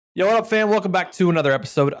Yo, what up, fam? Welcome back to another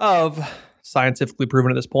episode of Scientifically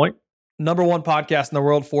Proven at this point. Number one podcast in the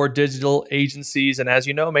world for digital agencies. And as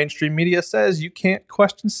you know, mainstream media says you can't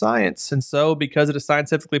question science. And so, because it is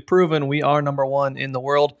scientifically proven, we are number one in the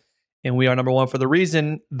world. And we are number one for the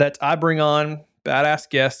reason that I bring on badass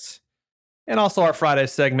guests. And also, our Friday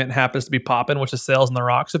segment happens to be popping, which is Sales in the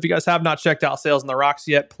Rocks. So, if you guys have not checked out Sales in the Rocks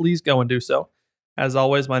yet, please go and do so. As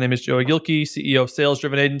always, my name is Joey Gilkey, CEO of Sales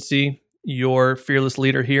Driven Agency, your fearless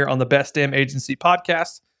leader here on the Best Damn Agency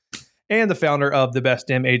podcast, and the founder of the Best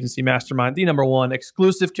Damn Agency Mastermind, the number one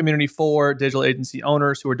exclusive community for digital agency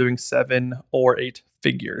owners who are doing 7 or 8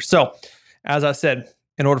 figures. So, as I said,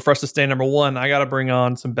 in order for us to stay number one, I got to bring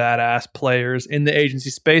on some badass players in the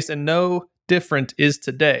agency space, and no different is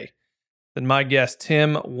today than my guest,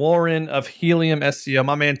 Tim Warren of Helium SEO.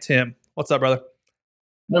 My man, Tim. What's up, brother?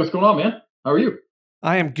 Hey, what's going on, man? How are you?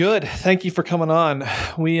 I am good. Thank you for coming on.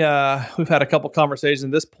 We've had a couple conversations at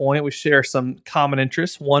this point. We share some common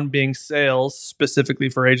interests, one being sales specifically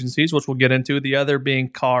for agencies, which we'll get into, the other being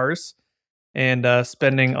cars and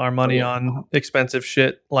spending our money on expensive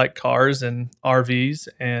shit like cars and RVs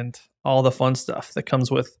and all the fun stuff that comes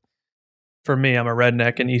with. For me, I'm a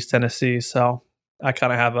redneck in East Tennessee, so I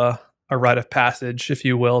kind of have a rite of passage, if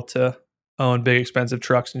you will, to own big expensive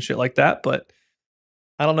trucks and shit like that. But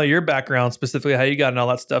I don't know your background specifically, how you got and all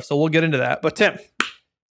that stuff. So we'll get into that. But Tim,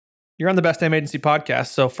 you're on the Best Damn Agency podcast.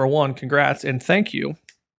 So for one, congrats and thank you.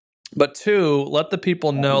 But two, let the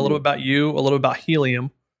people know a little bit about you, a little bit about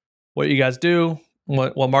Helium, what you guys do,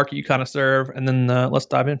 what market you kind of serve, and then let's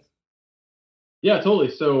dive in. Yeah,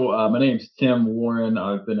 totally. So my name's Tim Warren.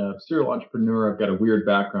 I've been a serial entrepreneur. I've got a weird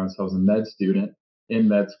background. So I was a med student in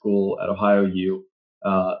med school at Ohio U.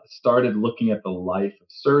 Started looking at the life of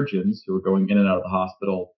surgeons who were going in and out of the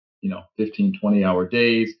hospital, 15, 20-hour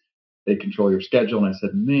days. They control your schedule. And I said,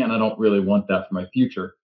 man, I don't really want that for my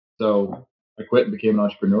future. So I quit and became an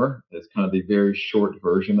entrepreneur. It's kind of the very short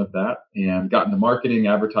version of that, and got into marketing,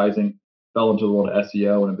 advertising, fell into the world of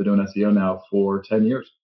SEO, and I've been doing SEO now for 10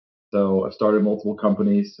 years. So I've started multiple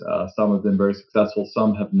companies. Some have been very successful.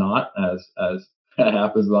 Some have not, as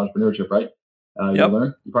happens with entrepreneurship, right?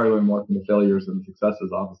 You probably learn more from the failures than the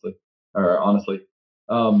successes, obviously, or honestly.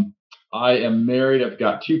 I am married. I've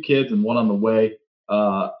got 2 kids and one on the way.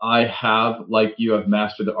 I have, like you, have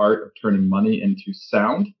mastered the art of turning money into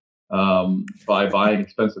sound by buying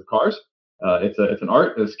expensive cars. It's an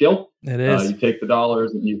art, a skill. It is. You take the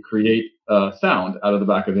dollars and you create sound out of the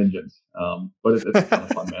back of engines. But it's kind of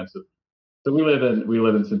fun, man. So we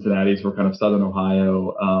live in Cincinnati, so we're kind of southern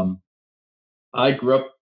Ohio. I grew up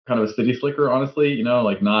kind of a city slicker, honestly.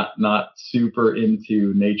 Like not super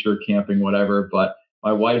into nature, camping, whatever. But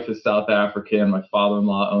my wife is South African. My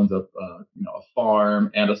father-in-law owns a farm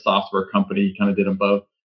and a software company. Kind of did them both.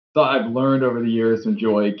 So I've learned over the years to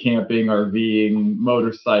enjoy camping, RVing,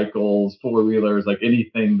 motorcycles, 4-wheelers, like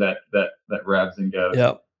anything that revs and goes.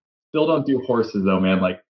 Yep. Still don't do horses though, man.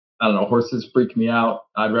 Like, I don't know, horses freak me out.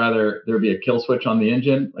 I'd rather there be a kill switch on the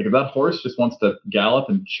engine. Like if that horse just wants to gallop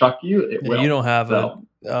and chuck you, it will. You don't have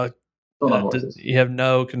you have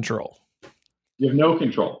no control. You have no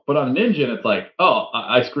control. But on an engine, it's like, oh,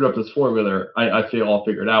 I screwed up this 4-wheeler. I feel all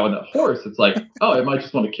figured out. And that horse, it's like, oh, it might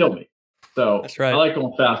just want to kill me. So that's right. I like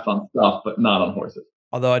going fast on stuff, but not on horses.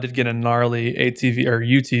 Although I did get a gnarly ATV or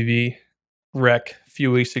UTV wreck a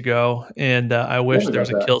few weeks ago, and I wish there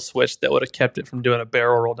was a kill switch that would have kept it from doing a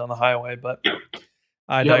barrel roll down the highway. But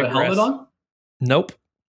I digress. You have a helmet on? Nope.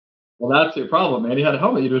 Well, that's your problem, man. You had a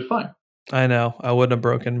helmet, you'd do fine. I know. I wouldn't have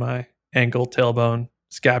broken my ankle, tailbone,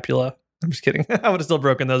 scapula. I'm just kidding. I would have still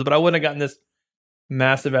broken those, but I wouldn't have gotten this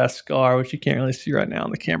massive ass scar, which you can't really see right now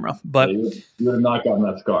on the camera. But yeah, you would have not gotten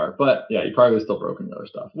that scar. But yeah, you probably would have still broken the other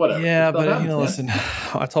stuff. Whatever. Yeah, but happens, listen,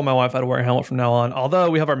 I told my wife I'd wear a helmet from now on.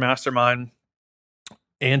 Although we have our mastermind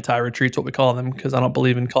anti-retreats, what we call them, because I don't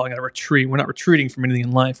believe in calling it a retreat. We're not retreating from anything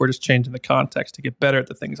in life. We're just changing the context to get better at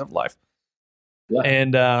the things of life. Yeah.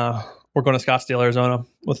 And we're going to Scottsdale, Arizona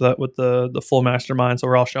with the full mastermind. So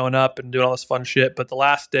we're all showing up and doing all this fun shit. But the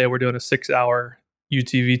last day we're doing a 6-hour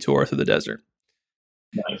UTV tour through the desert.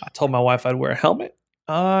 Nice. I told my wife I'd wear a helmet.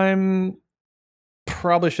 I'm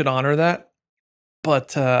probably should honor that,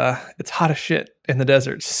 but it's hot as shit in the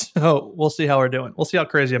desert. So we'll see how we're doing. We'll see how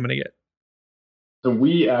crazy I'm going to get. So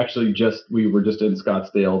we were just in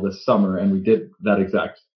Scottsdale this summer, and we did that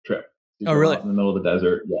exact trip. Oh, really? In the middle of the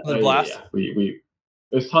desert. Yeah. Blast? Yeah.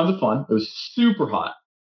 It was tons of fun. It was super hot.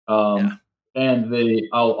 And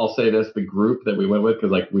I'll say this, the group that we went with,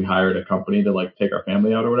 because like we hired a company to like take our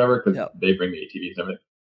family out or whatever, because they bring the ATVs and everything.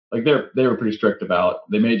 Like they were pretty strict about,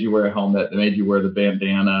 they made you wear a helmet, they made you wear the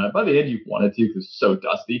bandana. By the end you wanted to because it's so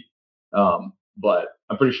dusty. but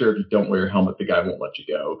I'm pretty sure if you don't wear your helmet, the guy won't let you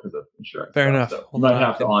go because of insurance Fair stuff. enough. So Well, you then might I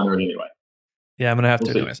have to can. honor it anyway. Yeah, I'm gonna have We'll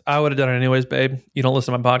to see. anyways. I would have done it anyways, babe. You don't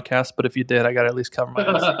listen to my podcast, but if you did, I got to at least cover my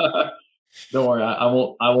ass. Don't worry, I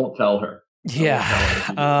won't. I won't tell her. I won't tell her if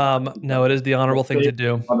you do that. No, it is the honorable What thing to stays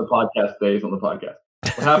do. on the podcast stays on the podcast.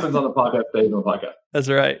 What happens on the podcast stays on the podcast. That's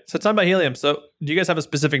right. So talking about helium. So do you guys have a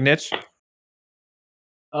specific niche?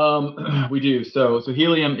 We do. So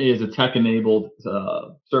Helium is a tech-enabled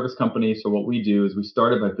service company. So what we do is we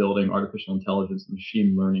started by building artificial intelligence and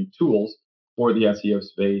machine learning tools for the SEO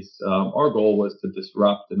space. Our goal was to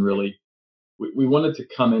disrupt and really we wanted to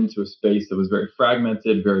come into a space that was very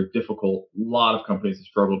fragmented, very difficult. A lot of companies have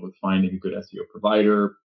struggled with finding a good SEO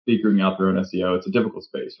provider, figuring out their own SEO. It's a difficult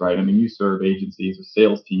space, right? I mean, you serve agencies with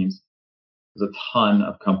sales teams. There's a ton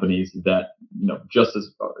of companies that, just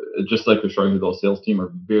like they're struggling with the sales team,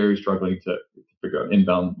 are very struggling to figure out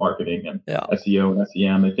inbound marketing and Yeah. SEO and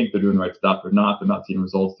SEM. They think they're doing the right stuff. They're not. They're not seeing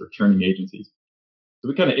results. They're churning agencies. So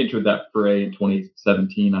we kind of entered that fray in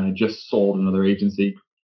 2017. I had just sold another agency.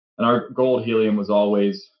 And our goal at Helium was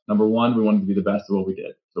always, number one, we wanted to be the best at what we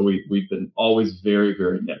did. So we've been always very,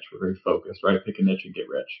 very niche. We're very focused, right? Pick a niche and get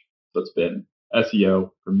rich. So it's been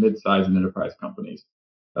SEO for mid-size and enterprise companies.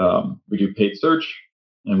 We do paid search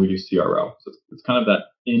and we do CRO. So it's kind of that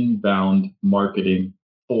inbound marketing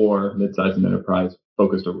for mid-size and enterprise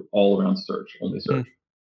focused all around search, only search.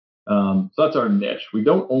 So that's our niche. We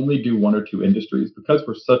don't only do one or two industries because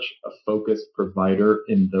we're such a focused provider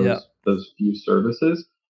in those few services.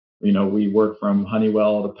 We work from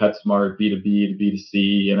Honeywell to PetSmart, B2B to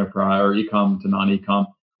B2C, enterprise or e-com to non-e-com.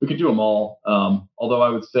 We could do them all. Although I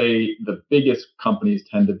would say the biggest companies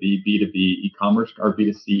tend to be B2B e-commerce or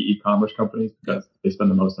B2C e-commerce companies because they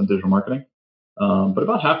spend the most on digital marketing. But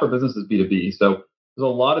about half our business is B2B. So there's a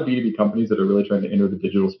lot of B2B companies that are really trying to enter the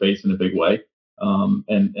digital space in a big way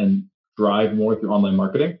and drive more through online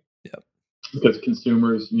marketing. Because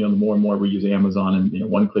consumers, the more and more we use Amazon and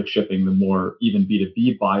one-click shipping, the more even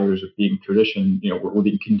B2B buyers are being we're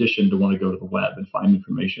being conditioned to want to go to the web and find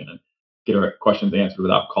information and get our questions answered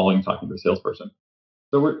without talking to a salesperson.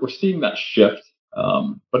 So we're seeing that shift.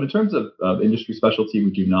 But in terms of industry specialty,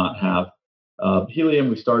 we do not have. Helium,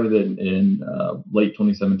 we started in late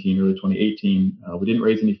 2017, early 2018. We didn't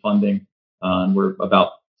raise any funding. And we're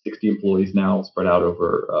about 60 employees now, spread out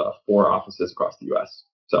over 4 offices across the U.S.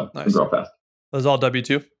 So we grow fast. Those all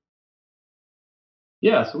W-2?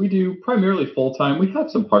 Yeah, so we do primarily full-time. We have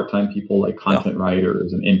some part-time people like content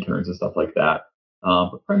writers and interns and stuff like that.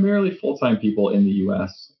 But primarily full-time people in the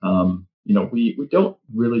U.S. We don't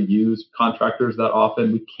really use contractors that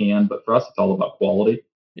often. We can, but for us, it's all about quality.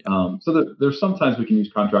 So there's sometimes we can use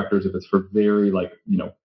contractors if it's for very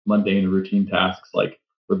mundane and routine tasks like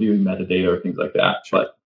reviewing metadata or things like that. Sure.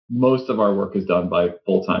 But most of our work is done by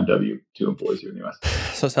full-time W-2 employees here in the U.S.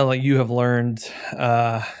 So it sounds like you have learned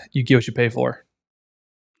you get what you pay for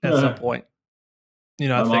at some point.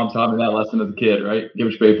 My mom taught me that lesson as a kid, right? Get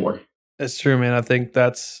what you pay for. It's true, man. I think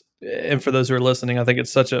and for those who are listening, I think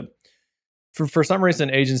it's such for some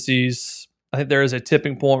reason, agencies, I think there is a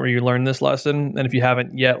tipping point where you learn this lesson. And if you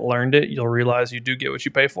haven't yet learned it, you'll realize you do get what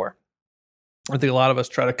you pay for. I think a lot of us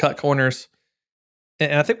try to cut corners.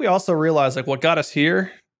 And I think we also realize what got us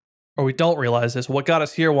here, or we don't realize this, what got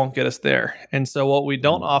us here won't get us there. And so what we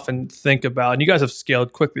don't often think about, and you guys have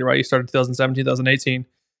scaled quickly, right? You started 2017, 2018,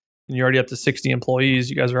 and you're already up to 60 employees.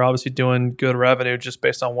 You guys are obviously doing good revenue just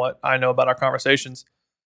based on what I know about our conversations.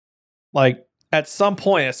 At some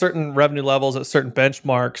point, at certain revenue levels, at certain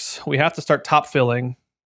benchmarks, we have to start top filling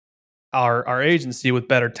our agency with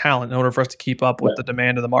better talent in order for us to keep up with the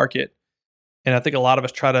demand of the market. And I think a lot of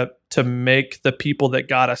us try to make the people that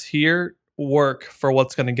got us here work for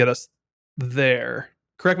what's going to get us there.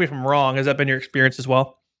 Correct me if I'm wrong. Has that been your experience as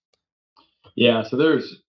well? Yeah. So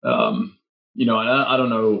there's, and I don't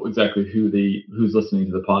know exactly who's listening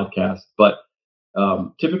to the podcast, but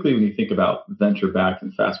typically when you think about venture-backed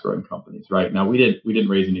and fast-growing companies, right now we didn't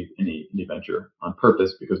raise any venture on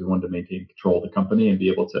purpose because we wanted to maintain control of the company and be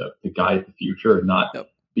able to guide the future and not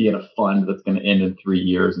be in a fund that's going to end in 3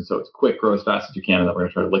 years. And so it's quick, grow as fast as you can, and then we're going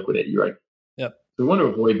to try to liquidate you, right? Yep. So we want to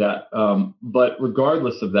avoid that. But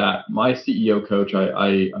regardless of that, my CEO coach,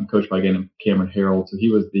 I'm coached by Cameron Harold. So he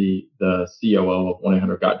was the COO of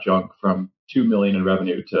 1-800-GOT-JUNK from $2 million in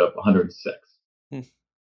revenue to 106.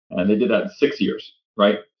 And they did that in 6 years,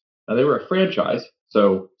 right? Now they were a franchise,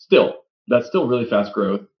 so that's still really fast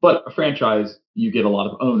growth. But a franchise, you get a lot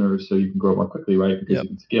of owners, so you can grow more quickly, right? Because you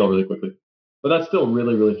can scale really quickly. But that's still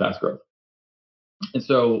really, really fast growth. And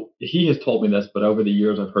so he has told me this, but over the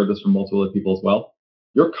years I've heard this from multiple other people as well.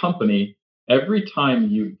 Your company every time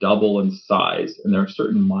you double in size, and there are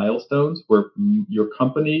certain milestones where your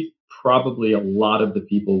company, probably a lot of the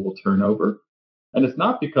people will turn over. And it's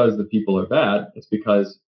not because the people are bad, it's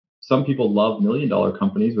because some people love $1 million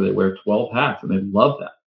companies where they wear 12 hats and they love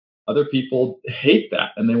that. Other people hate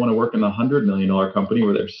that and they want to work in a $100 million company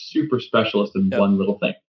where they're super specialist in Yep. one little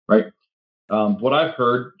thing, right? What I've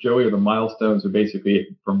heard, Joey, are the milestones are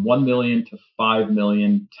basically from 1 million to 5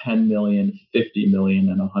 million, 10 million, 50 million,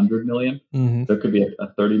 and 100 million. Mm-hmm. There could be a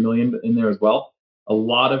 30 million in there as well. A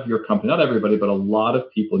lot of your company, not everybody, but a lot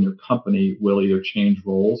of people in your company will either change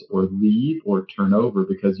roles or leave or turn over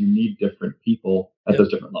because you need different people at Yep.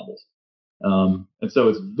 those different levels. And so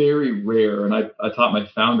it's very rare, and I taught my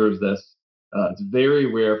founders this. It's very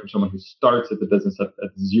rare for someone who starts at the business at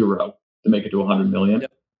zero to make it to 100 million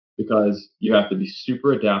Yep. because you have to be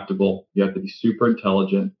super adaptable, you have to be super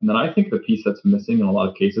intelligent. And then I think the piece that's missing in a lot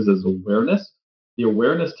of cases is awareness. The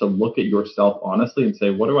awareness to look at yourself honestly and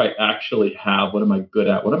say, what do I actually have? What am I good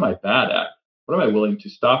at? What am I bad at? What am I willing to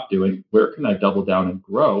stop doing? Where can I double down and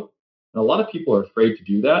grow? And a lot of people are afraid to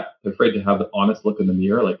do that. They're afraid to have the honest look in the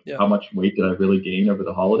mirror, like Yep. how much weight did I really gain over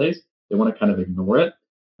the holidays? They want to kind of ignore it.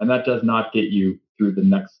 And that does not get you through the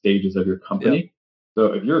next stages of your company. Yep.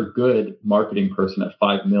 So if you're a good marketing person at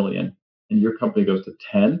 5 million and your company goes to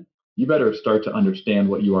 10, you better start to understand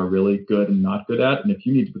what you are really good and not good at. And if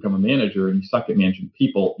you need to become a manager and you suck at managing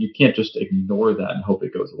people, you can't just ignore that and hope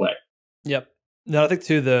it goes away. Yep. No, I think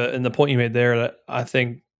too the point you made there, that I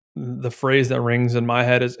think the phrase that rings in my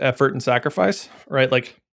head is effort and sacrifice, right?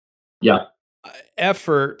 Like Yeah.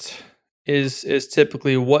 effort is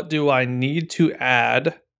typically, what do I need to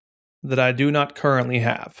add that I do not currently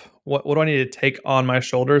have? What do I need to take on my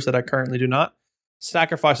shoulders that I currently do not?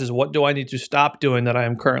 Sacrifice is, what do I need to stop doing that I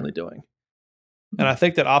am currently doing? And I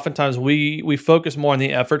think that oftentimes we focus more on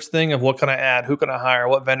the efforts thing of, what can I add, who can I hire,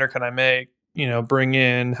 what vendor can I make, bring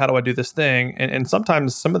in, how do I do this thing? And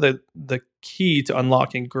sometimes some of the key to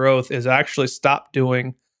unlocking growth is actually stop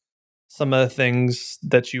doing some of the things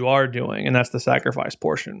that you are doing, and that's the sacrifice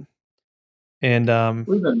portion. And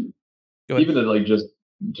Even go ahead. even to like just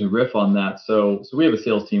to riff on that. So we have a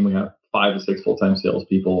sales team. We have 5 to 6 full-time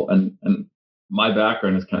salespeople, and my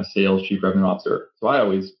background is kind of sales, chief revenue officer. So I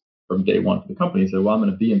always, from day one for the company, said, well, I'm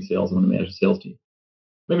going to be in sales. I'm going to manage a sales team.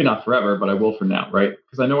 Maybe not forever, but I will for now, right?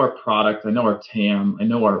 Because I know our product, I know our TAM, I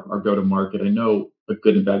know our go-to-market, I know a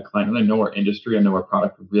good and bad client, and I know our industry, I know our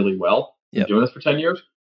product really well. I've been Yep. doing this for 10 years.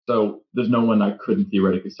 So there's no one I couldn't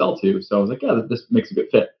theoretically sell to. So I was like, yeah, this makes a good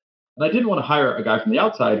fit. And I didn't want to hire a guy from the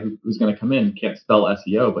outside who's going to come in, can't spell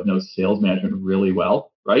SEO, but knows sales management really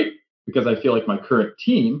well, right? Because I feel like my current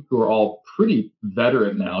team, who are all pretty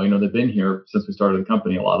veteran now, they've been here since we started the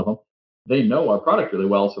company, a lot of them, they know our product really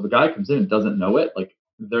well. So the guy comes in and doesn't know it, like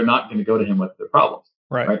they're not going to go to him with their problems,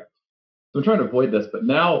 Right. right? So I'm trying to avoid this, but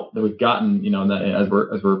now that we've gotten, that as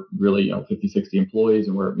we're really, 50, 60 employees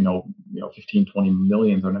and we're, 15, 20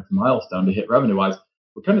 million is our next milestone to hit revenue wise,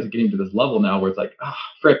 we're kind of getting to this level now where it's like,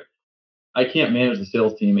 frick, I can't manage the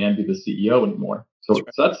sales team and be the CEO anymore. That's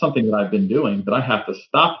So that's something that I've been doing that I have to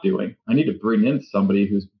stop doing. I need to bring in somebody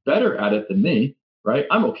who's better at it than me, right?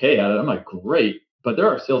 I'm okay at it. I'm like, great. But there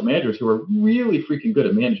are sales managers who are really freaking good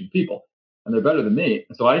at managing people and they're better than me.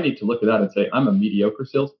 And so I need to look at that and say, I'm a mediocre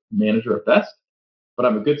sales manager at best, but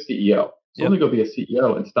I'm a good CEO. So let Yep. me go be a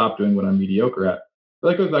CEO and stop doing what I'm mediocre at.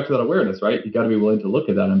 But that goes back to that awareness, right? You got to be willing to look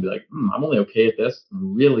at that and be like, I'm only okay at this.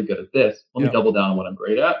 I'm really good at this. Let me Yep. double down on what I'm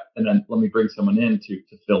great at, and then let me bring someone in to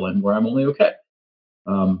fill in where I'm only okay.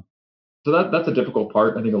 Um, so that's a difficult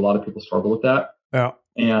part. I think a lot of people struggle with that, Yeah.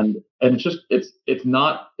 and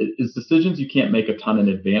it's decisions you can't make a ton in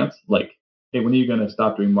advance. Like, hey, when are you going to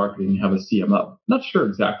stop doing marketing and have a CMO? Not sure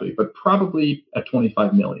exactly, but probably at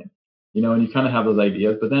 25 million. And you kind of have those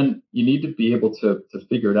ideas, but then you need to be able to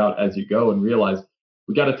figure it out as you go and realize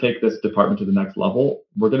we got to take this department to the next level.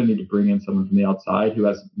 We're going to need to bring in someone from the outside who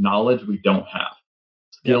has knowledge we don't have,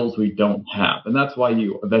 Yep. skills we don't have. And that's why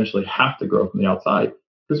you eventually have to grow from the outside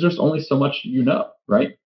because there's only so much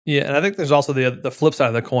right? Yeah, and I think there's also the flip side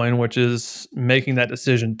of the coin, which is making that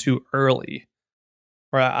decision too early.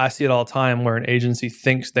 Where I see it all the time, where an agency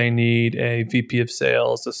thinks they need a VP of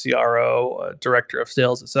sales, a CRO, a director of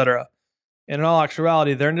sales, etc. And in all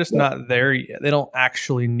actuality, they're just Yeah. not there yet. They don't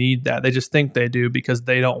actually need that. They just think they do because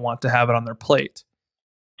they don't want to have it on their plate.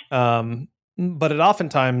 But it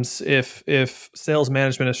oftentimes, if sales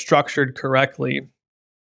management is structured correctly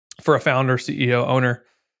for a founder, CEO, owner,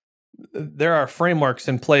 there are frameworks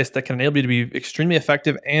in place that can enable you to be extremely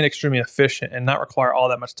effective and extremely efficient and not require all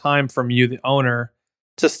that much time from you, the owner,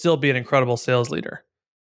 to still be an incredible sales leader.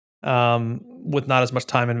 with not as much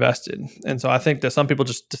time invested. And so I think that some people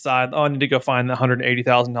just decide, oh, I need to go find the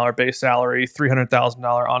 $180,000 base salary,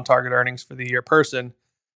 $300,000 on target earnings for the year person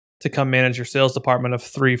to come manage your sales department of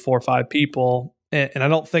 3, 4, 5 people. And I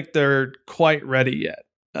don't think they're quite ready yet.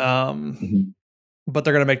 But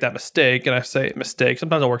they're going to make that mistake. And I say mistake.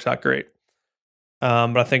 Sometimes it works out great.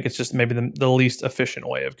 But I think it's just maybe the least efficient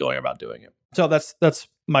way of going about doing it. So that's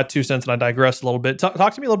my 2 cents, and I digress a little bit. Talk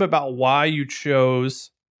to me a little bit about why you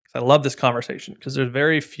chose. I love this conversation because there's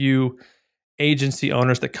very few agency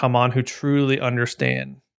owners that come on who truly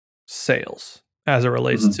understand sales as it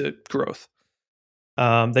relates to growth.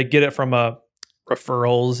 They get it from a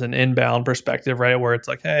referrals and inbound perspective, right? Where it's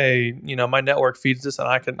like, hey, my network feeds this, and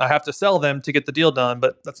I have to sell them to get the deal done.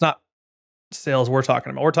 But that's not sales we're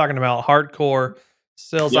talking about. We're talking about hardcore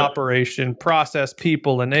sales operation, process,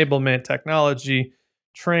 people, enablement, technology,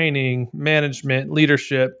 training, management,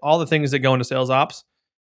 leadership, all the things that go into sales ops.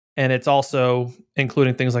 And it's also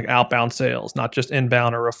including things like outbound sales, not just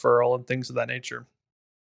inbound or referral and things of that nature.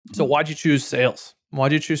 So why'd you choose sales?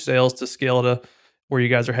 Why'd you choose sales to scale to where you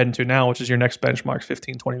guys are heading to now, which is your next benchmark,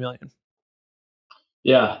 15, 20 million?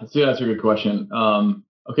 Yeah, that's a good question.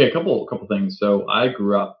 Okay, a couple things. So I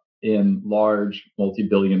grew up in large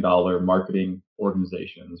multi-billion-dollar marketing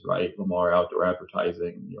organizations, right? Lamar Outdoor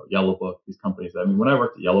Advertising, Yellow Book, these companies. I mean, when I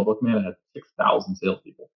worked at Yellow Book, man, I had 6,000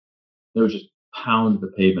 salespeople. They would just pound the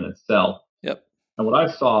pavement and sell. Yep. And what I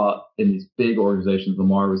saw in these big organizations,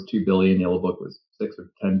 Lamar was 2 billion, Yellow Book was 6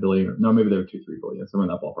 or 10 billion, or no, maybe they were 2, 3 billion, somewhere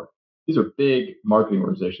in that ballpark. These are big marketing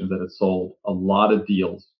organizations that had sold a lot of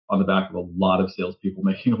deals on the back of a lot of salespeople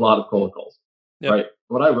making a lot of cold calls. Yep. Right.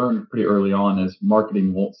 What I learned pretty early on is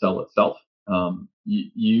marketing won't sell itself.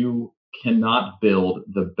 You cannot build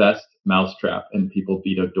the best mousetrap and people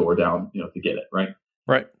beat a door down, to get it. Right.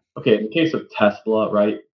 Right. Okay. In the case of Tesla,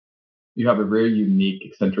 right, you have a very unique,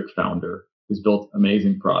 eccentric founder who's built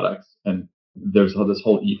amazing products, and there's this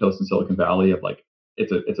whole ethos in Silicon Valley of like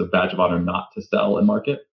it's a badge of honor not to sell and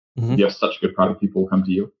market. You have such a good product, people will come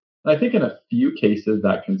to you. And I think in a few cases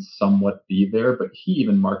that can somewhat be there, but he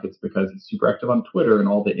even markets because he's super active on Twitter, and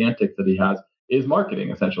all the antics that he has is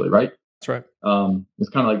marketing essentially, right? That's right. It's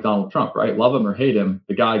kind of like Donald Trump, right? Love him or hate him,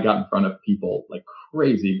 the guy got in front of people like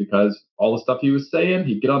crazy because all the stuff he was saying,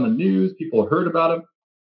 he'd get on the news, people heard about him.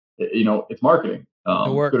 It's marketing,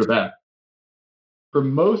 good or bad. For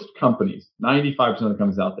most companies, 95% of the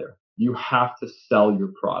companies out there, you have to sell your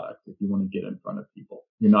product if you want to get in front of people.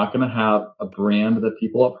 You're not going to have a brand that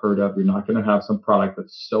people have heard of. You're not going to have some product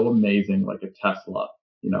that's so amazing like a Tesla,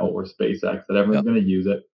 or SpaceX that everyone's going to use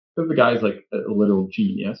it. Because the guy's like a literal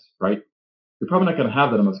genius, right? You're probably not going to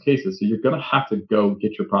have that in most cases. So you're going to have to go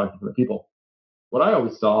get your product in front of people. What I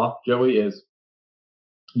always saw, Joey, is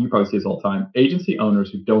you probably see this all the time. Agency owners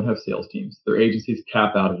who don't have sales teams, their agencies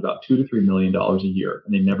cap out at about $2 to $3 million a year,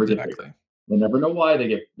 and they never get bigger. They never know why they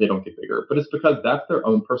don't get bigger, but it's because that's their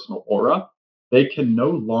own personal aura. They can no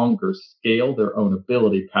longer scale their own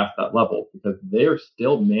ability past that level because they're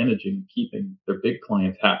still managing and keeping their big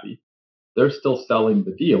clients happy. They're still selling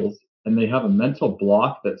the deals, and they have a mental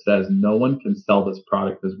block that says no one can sell this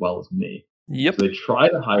product as well as me. Yep. So they try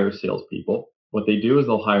to hire salespeople. What they do is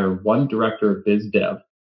they'll hire one director of biz dev.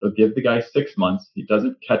 They'll give the guy 6 months. He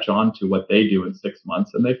doesn't catch on to what they do in 6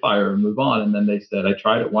 months, and they fire and move on. And then they said, I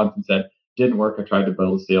tried it once and said, didn't work. I tried to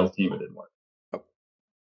build a sales team. It didn't work. Oh.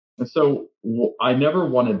 And so I never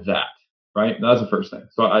wanted that, right? That was the first thing.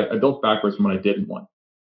 So I built backwards from what I didn't want.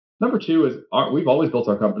 Number two is we've always built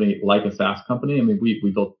our company like a SaaS company. I mean,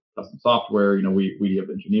 we built custom software. We have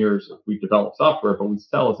engineers. We develop software, but we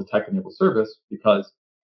sell as a tech-enabled service because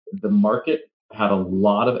the market had a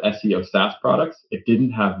lot of SEO SaaS products. It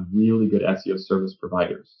didn't have really good SEO service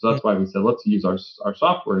providers. So that's why we said, let's use our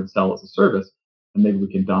software and sell as a service, and maybe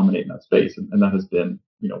we can dominate in that space. And that has been,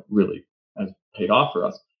 really has paid off for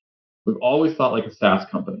us. We've always thought like a SaaS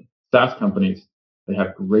company. SaaS companies, they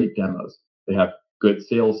have great demos. They have good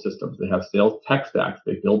sales systems. They have sales tech stacks.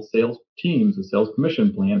 They build sales teams with sales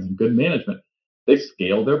commission plans and good management. They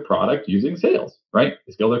scale their product using sales, right?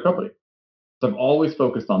 They scale their company. So I've always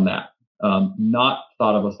focused on that. Not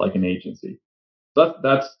thought of us like an agency. So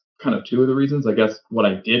that's kind of two of the reasons. I guess what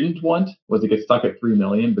I didn't want was to get stuck at 3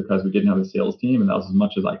 million because we didn't have a sales team, and that was as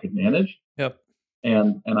much as I could manage. Yep.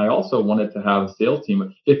 And I also wanted to have a sales team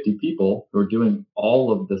of 50 people who are doing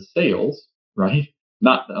all of the sales, right?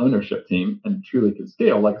 Not the ownership team, and truly could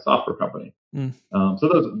scale like a software company.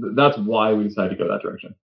 So that's why we decided to go that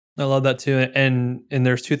direction. I love that too. And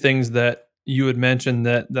there's two things that you would mention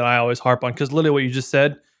that I always harp on, because literally what you just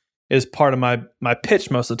said is part of my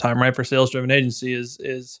pitch most of the time, right? For sales driven agency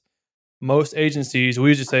is most agencies, we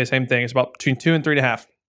usually say the same thing. It's about between 2 and 3.5.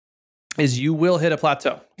 is you will hit a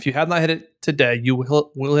plateau. If you have not hit it today, you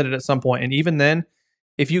will hit it at some point. And even then,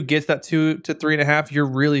 if you get that 2 to 3.5, you're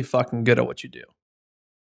really fucking good at what you do,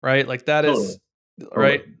 right? Like that Totally. is Totally.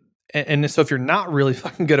 right. And so if you're not really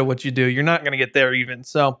fucking good at what you do, you're not going to get there even.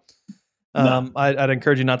 So No. I'd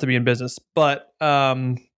encourage you not to be in business. But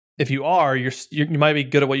if you are, you might be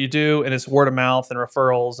good at what you do, and it's word of mouth and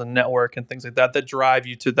referrals and network and things like that that drive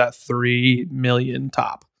you to that 3 million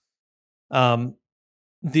top.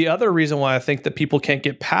 The other reason why I think that people can't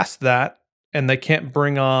get past that and they can't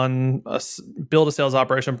build a sales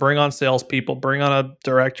operation, bring on salespeople, bring on a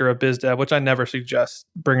director of biz dev, which I never suggest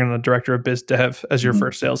bringing on a director of biz dev as your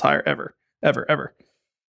first sales hire ever, ever, ever.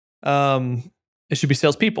 It should be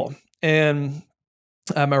salespeople. And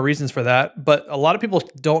I have my reasons for that. But a lot of people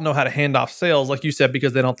don't know how to hand off sales, like you said,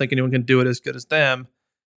 because they don't think anyone can do it as good as them.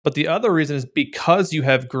 But the other reason is because you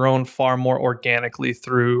have grown far more organically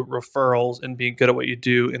through referrals and being good at what you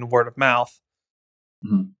do in word of mouth,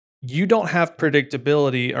 you don't have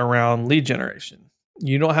predictability around lead generation.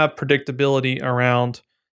 You don't have predictability around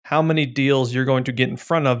how many deals you're going to get in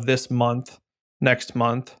front of this month, next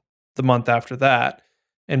month, the month after that.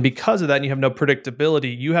 And because of that, and you have no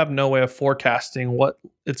predictability, you have no way of forecasting what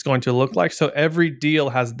it's going to look like. So every deal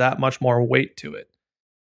has that much more weight to it.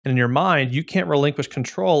 And in your mind, you can't relinquish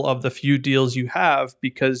control of the few deals you have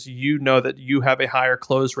because you know that you have a higher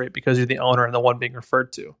close rate because you're the owner and the one being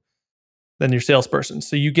referred to than your salesperson.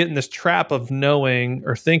 So you get in this trap of knowing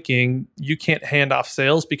or thinking you can't hand off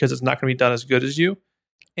sales because it's not going to be done as good as you.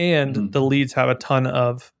 And the leads have a ton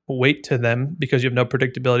of weight to them because you have no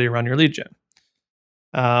predictability around your lead gen.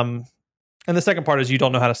 And the second part is you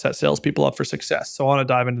don't know how to set salespeople up for success. So I want to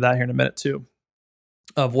dive into that here in a minute too,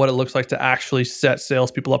 of what it looks like to actually set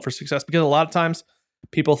salespeople up for success. Because a lot of times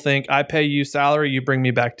people think, I pay you salary, you bring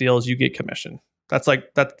me back deals, you get commission. That's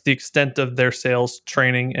the extent of their sales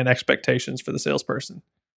training and expectations for the salesperson.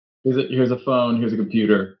 Here's a phone. Here's a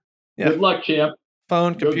computer. Yeah. Good luck, champ.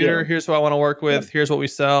 Phone, Go get computer, 'em. here's who I want to work with. Here's what we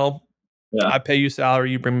sell. Yeah. I pay you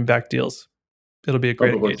salary, you bring me back deals. It'll be a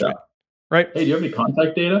great Hope it works engagement. out. Right? Hey, do you have any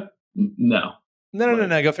contact data? No.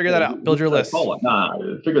 No. Go figure that out. Build your list. Call it. Nah,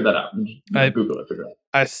 figure that out. Google it. Figure it out.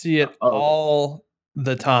 I see it all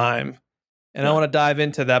the time. And I want to dive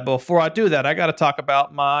into that. But before I do that, I got to talk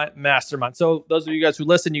about my mastermind. So those of you guys who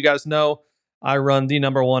listen, you guys know I run the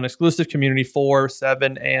number one exclusive community for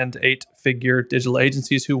 7 and 8 figure digital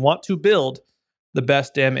agencies who want to build the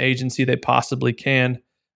best damn agency they possibly can.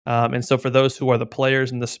 And so for those who are the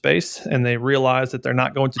players in the space and they realize that they're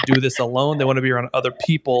not going to do this alone, they want to be around other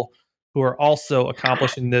people who are also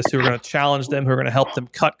accomplishing this, who are going to challenge them, who are going to help them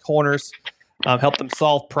cut corners, help them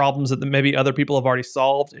solve problems that maybe other people have already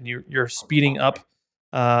solved, and you're speeding up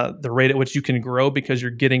the rate at which you can grow because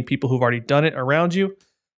you're getting people who've already done it around you.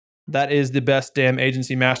 That is the best damn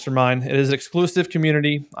agency mastermind. It is an exclusive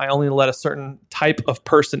community. I only let a certain type of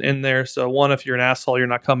person in there. So 1, if you're an asshole, you're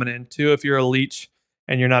not coming in. 2, if you're a leech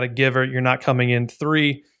and you're not a giver, you're not coming in.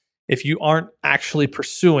 3, if you aren't actually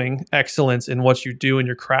pursuing excellence in what you do in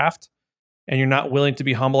your craft and you're not willing to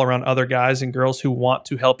be humble around other guys and girls who want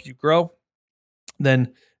to help you grow,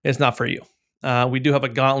 then it's not for you. We do have a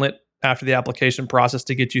gauntlet after the application process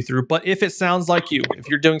to get you through. But if it sounds like you, if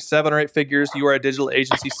you're doing 7 or 8 figures, you are a digital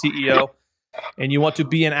agency CEO and you want to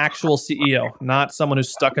be an actual CEO, not someone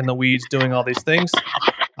who's stuck in the weeds doing all these things,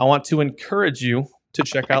 I want to encourage you to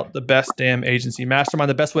check out the Best Damn Agency Mastermind.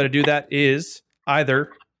 The best way to do that is either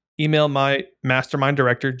email my mastermind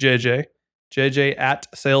director, JJ at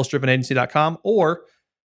salesdrivenagency.com, or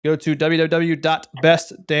go to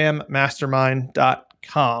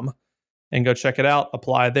www.bestdamnmastermind.com and go check it out.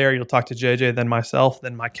 Apply there. You'll talk to JJ, then myself,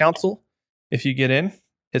 then my counsel. If you get in,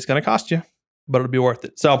 it's going to cost you, but it'll be worth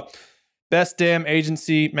it. So, Best Damn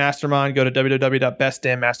Agency Mastermind, go to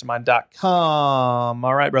www.bestdamnmastermind.com.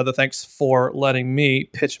 All right, brother. Thanks for letting me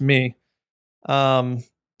pitch me. So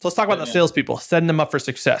let's talk about the salespeople, setting them up for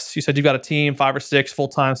success. You said you've got a team, 5 or 6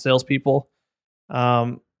 full-time salespeople.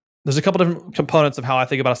 There's a couple different components of how I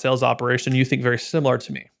think about a sales operation. You think very similar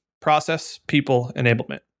to me: process, people,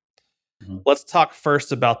 enablement. Let's talk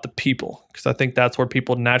first about the people, because I think that's where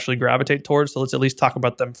people naturally gravitate towards. So let's at least talk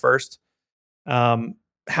about them first.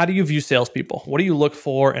 How do you view salespeople? What do you look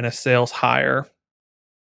for in a sales hire?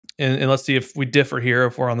 And let's see if we differ here,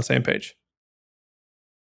 if we're on the same page.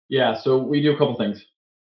 Yeah, so we do a couple things.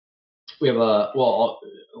 We have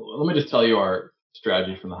let me just tell you our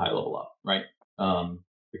strategy from the high level up, right?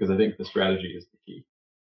 Because I think the strategy is the key.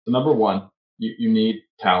 So number 1, you need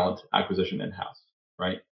talent acquisition in-house,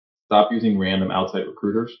 right? Stop using random outside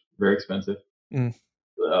recruiters. Very expensive.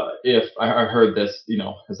 If I heard this,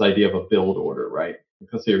 this idea of a build order, right?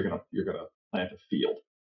 Let's say you're gonna plant a field.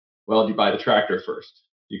 Well, do you buy the tractor first?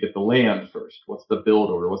 Do you get the land first? What's the build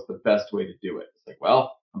order? What's the best way to do it? It's like,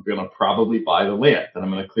 well, I'm going to probably buy the land. Then I'm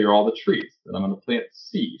going to clear all the trees. Then I'm going to plant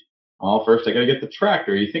seed. Well, first I got to get the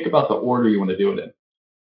tractor. You think about the order you want to do it in.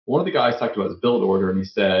 One of the guys talked about his build order, and he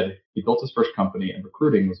said he built his first company, and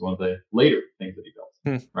recruiting was one of the later things that he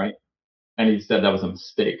built, Hmm. right? And he said that was a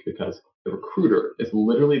mistake because the recruiter is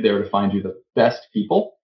literally there to find you the best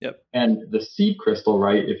people. Yep. And the seed crystal,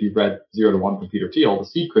 right? If you've read 0 to 1 from Peter Thiel, the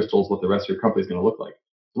seed crystal is what the rest of your company is going to look like.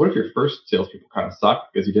 What if your first salespeople kind of suck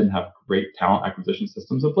because you didn't have great talent acquisition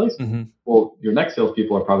systems in place? Mm-hmm. Well, your next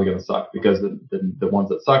salespeople are probably going to suck because the ones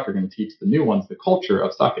that suck are going to teach the new ones the culture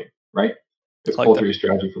of sucking, right? It's Like culture that. your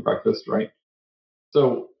strategy for breakfast, right?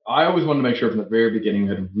 So I always wanted to make sure from the very beginning we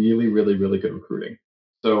had really, really, really good recruiting.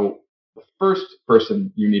 So the first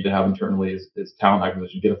person you need to have internally is talent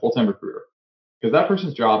acquisition. Get a full-time recruiter. Because that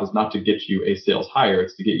person's job is not to get you a sales hire,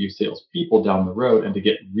 it's to get you sales people down the road and to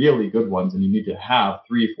get really good ones. And you need to have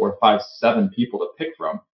 3, 4, 5, 7 people to pick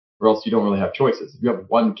from, or else you don't really have choices. If you have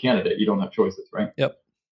one candidate, you don't have choices, right? Yep.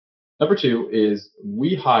 Number 2 is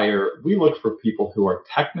we look for people who are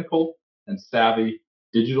technical and savvy,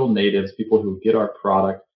 digital natives, people who get our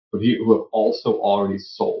product, but who have also already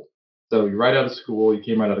sold. So you're right out of school, you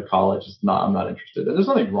came right out of college, I'm not interested. And there's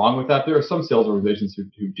nothing wrong with that. There are some sales organizations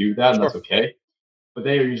who do that, and Sure. that's okay. But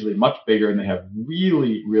they are usually much bigger and they have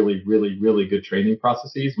really, really, really, really good training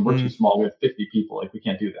processes. And we're too small. We have 50 people. Like we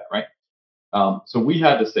can't do that, right? So we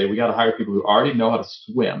had to say we got to hire people who already know how to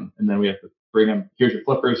swim, and then we have to bring them. Here's your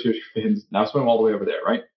flippers. Here's your fins. Now swim all the way over there,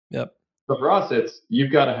 right? Yep. So for us, it's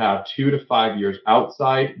you've got to have 2 to 5 years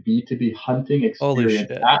outside B2B hunting Holy experience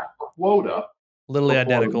shit. at quota Literally before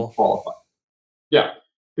we identical. qualify. Yeah,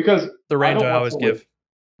 because The I range don't I want always someone. give.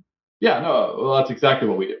 Yeah, no, well, that's exactly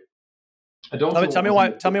what we do. I don't Tell me want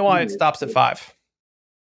why. someone Tell me why it stops at 5.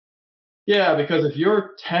 Yeah, because if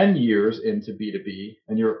you're 10 years into B2B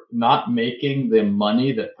and you're not making the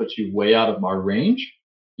money that puts you way out of our range,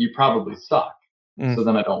 you probably suck. So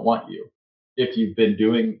then I don't want you. If you've been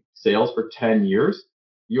doing sales for 10 years,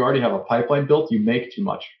 you already have a pipeline built, you make too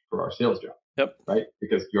much for our sales job. Yep. Right?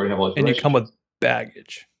 Because you already have all those And you come with relationships.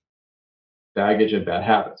 baggage. Baggage and bad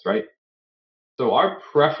habits, right? So our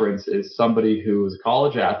preference is somebody who is a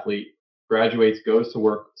college athlete, graduates, goes to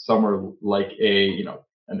work somewhere like an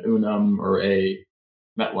Unum or a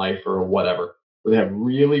MetLife or whatever, where they have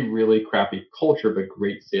really, really crappy culture but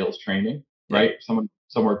great sales training, right?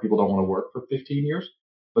 Somewhere people don't want to work for 15 years,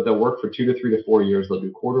 but they'll work for 2 to 3 to 4 years. They'll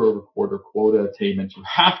do quarter over quarter quota attainment.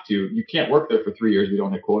 You can't work there for 3 years. You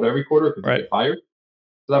don't hit quota every quarter because you get fired.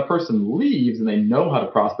 So that person leaves and they know how to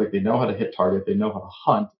prospect, they know how to hit target, they know how to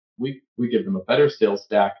hunt. We give them a better sales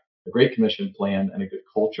stack, a great commission plan, and a good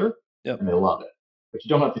culture, and they love it. But you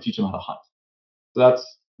don't have to teach them how to hunt. So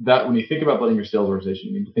that's that. When you think about building your sales organization,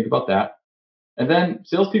 you need to think about that. And then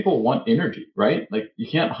salespeople want energy, right? Like you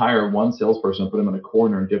can't hire one salesperson and put them in a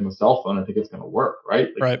corner and give them a cell phone and think it's going to work, right?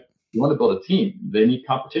 Like, you want to build a team. They need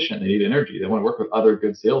competition. They need energy. They want to work with other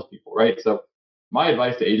good salespeople, right? So my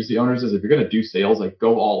advice to agency owners is if you're going to do sales, like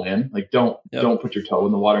go all in. Like don't put your toe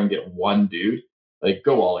in the water and get one dude. Like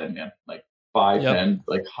go all in, man. Like 5, 10.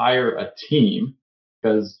 Like hire a team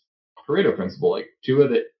because Pareto principle, like 2 of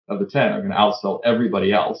the 10 are going to outsell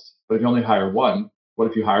everybody else. But if you only hire one, what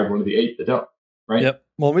if you hired one of the 8 that don't? Right? Yep.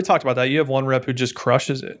 Well, we talked about that. You have one rep who just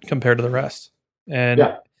crushes it compared to the rest. And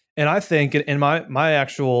I think in my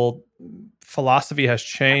actual philosophy has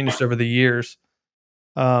changed over the years.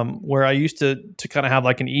 Where I used to kind of have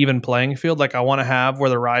like an even playing field. Like I want to have where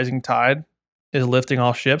the rising tide is lifting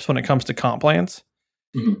all ships when it comes to comp plans.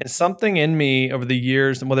 Mm-hmm. And something in me over the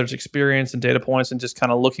years, and whether it's experience and data points and just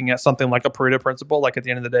kind of looking at something like a Pareto principle, like at the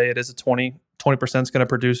end of the day, it is a 20% is going to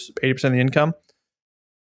produce 80% of the income.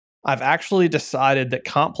 I've actually decided that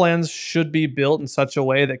comp plans should be built in such a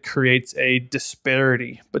way that creates a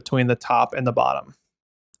disparity between the top and the bottom.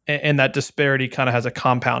 And that disparity kind of has a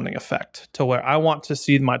compounding effect to where I want to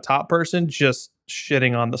see my top person just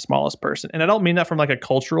shitting on the smallest person. And I don't mean that from like a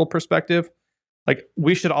cultural perspective. Like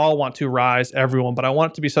we should all want to rise everyone, but I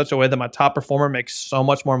want it to be such a way that my top performer makes so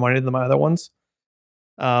much more money than my other ones.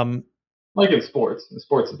 Like in sports.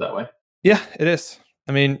 Sports is that way. Yeah, it is.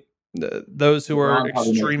 I mean, those who are LeBron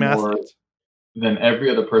probably makes extreme more athletes than every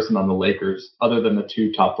other person on the Lakers, other than the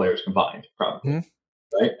 2 top players combined, probably.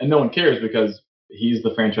 Right? And no one cares because he's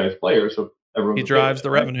the franchise player, so everyone's he drives the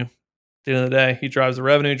revenue. At the end of the day, he drives the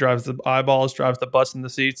revenue, drives the eyeballs, drives the butts in the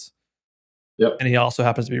seats. Yep. And he also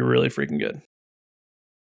happens to be really freaking good.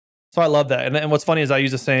 So I love that. And what's funny is I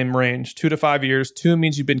use the same range, 2 to 5 years. 2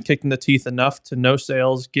 means you've been kicked in the teeth enough to know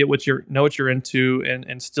sales, know what you're into,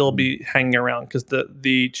 and still be hanging around, because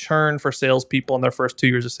the churn for salespeople in their first 2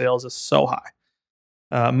 years of sales is so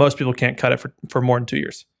high. Most people can't cut it for more than 2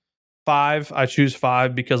 years. 5, I choose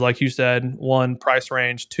 5 because, like you said, 1, price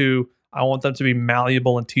range. 2, I want them to be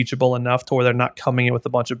malleable and teachable enough to where they're not coming in with a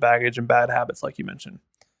bunch of baggage and bad habits, like you mentioned.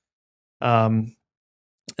 And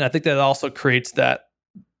I think that also creates that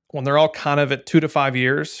when they're all kind of at 2 to 5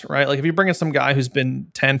 years, right? Like if you bring in some guy who's been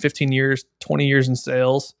 10, 15 years, 20 years in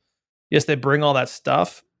sales, yes, they bring all that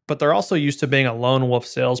stuff, but they're also used to being a lone wolf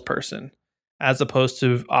salesperson as opposed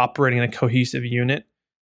to operating in a cohesive unit.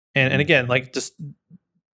 And again, like, just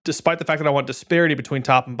despite the fact that I want disparity between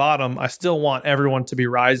top and bottom, I still want everyone to be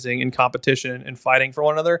rising in competition and fighting for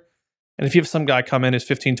one another. And if you have some guy come in who's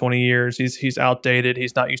 15, 20 years, he's outdated,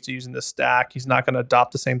 he's not used to using the stack, he's not going to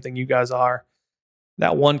adopt the same thing you guys are.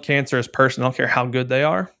 That one cancerous person, I don't care how good they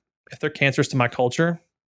are, if they're cancerous to my culture,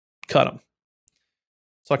 cut them.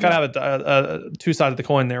 So I kind of have a two sides of the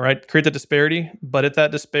coin there, right? Create the disparity, but if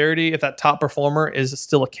that top performer is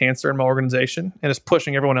still a cancer in my organization and is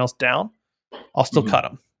pushing everyone else down, I'll still cut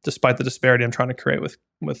them, despite the disparity I'm trying to create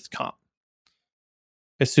with comp.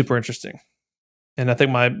 It's super interesting. And I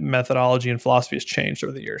think my methodology and philosophy has changed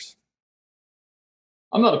over the years.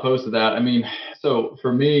 I'm not opposed to that. I mean, so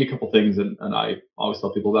for me, a couple things, and I always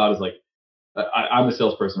tell people about is like, I'm a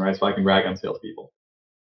salesperson, right? So I can rag on salespeople.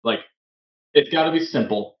 Like, it's got to be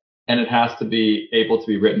simple, and it has to be able to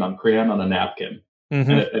be written on crayon on a napkin,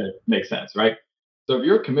 and it makes sense, right? So if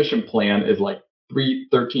your commission plan is like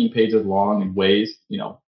 13 pages long and weighs,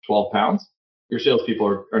 12 pounds, your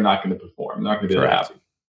salespeople are not going to perform. They're not going to be that happy.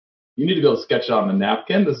 You need to be able to sketch it on a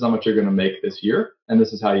napkin. This is how much you're going to make this year, and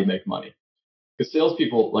this is how you make money. Because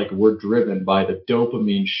salespeople, like, we're driven by the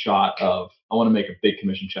dopamine shot of, I want to make a big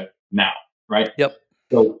commission check now, right? Yep.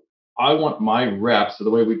 So I want my reps. So the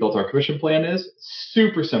way we built our commission plan is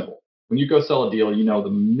super simple. When you go sell a deal, the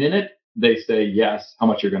minute they say yes, how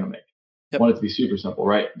much you're going to make. Yep. I want it to be super simple,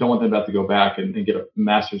 right? Don't want them to have to go back and get a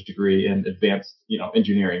master's degree in advanced,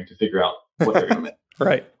 engineering to figure out what they're going to make.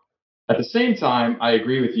 Right. At the same time, I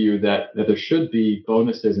agree with you that there should be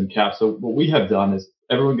bonuses and caps. So what we have done is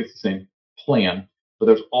everyone gets the same plan, but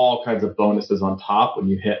there's all kinds of bonuses on top when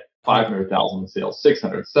you hit 500,000 in sales,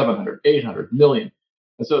 600, 700, 800 million.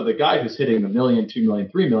 And so the guy who's hitting the million, 2 million,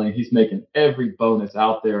 3 million, he's making every bonus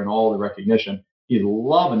out there and all the recognition. He's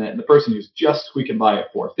loving it. And the person who's just squeaking by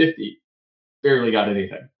at 450 barely got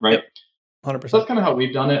anything, right? Yep. 100%. So that's kind of how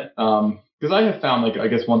we've done it. Because I have found, like, I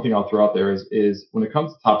guess one thing I'll throw out there is when it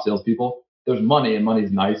comes to top salespeople, there's money, and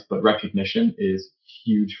money's nice, but recognition is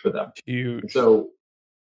huge for them. Huge. And so,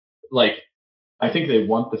 like, I think they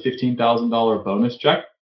want the $15,000 bonus check,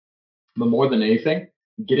 but more than anything,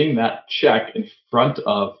 getting that check in front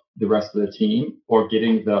of the rest of the team, or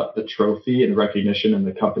getting the trophy and recognition in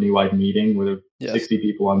the company-wide meeting with 60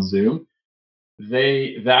 people on Zoom,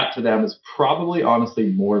 that to them is probably honestly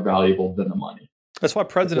more valuable than the money. That's why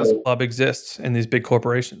President's Club exists in these big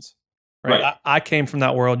corporations, right? I came from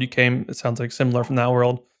that world. You came, it sounds like, similar from that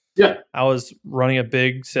world. Yeah. I was running a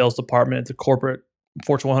big sales department at the corporate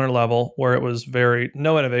Fortune 100 level, where it was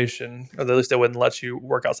no innovation, or at least they wouldn't let you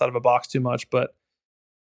work outside of a box too much, but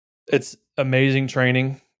it's amazing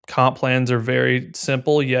training. Comp plans are very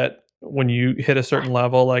simple, yet when you hit a certain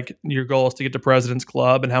level, like, your goal is to get to President's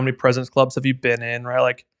Club, and how many President's Clubs have you been in, right?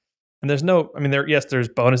 Like, and there's there's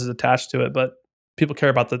bonuses attached to it, but people care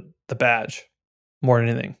about the badge more than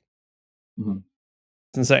anything. Mm-hmm.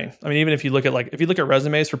 It's insane. I mean, even if you look at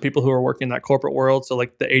resumes for people who are working in that corporate world, so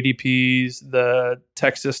like the ADPs, the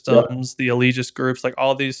Tech Systems, the Allegis groups, like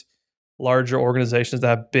all these larger organizations that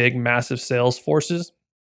have big, massive sales forces.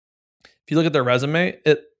 If you look at their resume,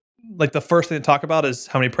 like the first thing to talk about is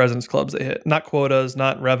how many President's Clubs they hit, not quotas,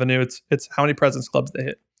 not revenue. It's how many President's Clubs they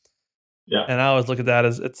hit. Yeah. And I always look at that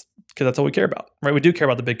as because that's all we care about, right? We do care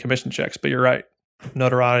about the big commission checks, but you're right.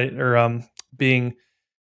 Notoriety or being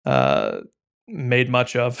made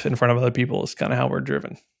much of in front of other people is kind of how we're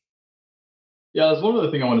driven. Yeah, there's one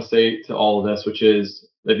other thing I want to say to all of this, which is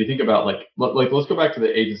that if you think about like let's go back to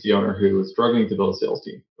the agency owner who is struggling to build a sales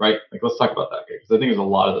team, right? Like, let's talk about that, because I think there's a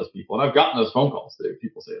lot of those people, and I've gotten those phone calls that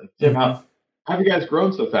people say, like, Tim, how have you guys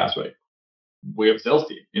grown so fast? Right? We have a sales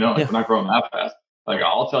team, we're not growing that fast. Like,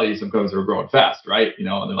 I'll tell you some companies that are growing fast, right? And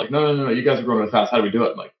they're like, no, you guys are growing really fast. How do we do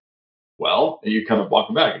it? I'm like, well, and you kind of walk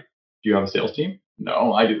them back. Do you have a sales team?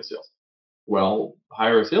 No, I do the sales. Well,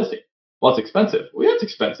 hire a sales team. Well, it's expensive. Well, yeah, it's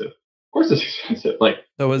expensive. Of course it's expensive. Like,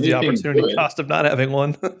 so is the opportunity cost of not having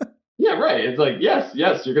one. Yeah, right. It's like, yes,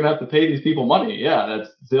 you're gonna have to pay these people money. Yeah,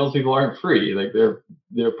 salespeople aren't free. Like, they're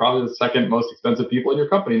they're probably the second most expensive people in your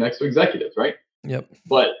company next to executives, right? Yep.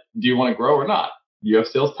 But do you want to grow or not? Do you have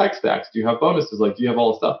sales tech stacks? Do you have bonuses? Like, do you have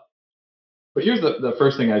all the stuff? But here's the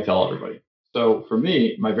first thing I tell everybody. So for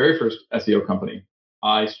me, my very first SEO company,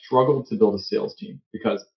 I struggled to build a sales team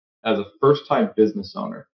because as a first time business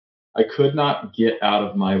owner, I could not get out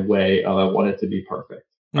of my way of I want it to be perfect,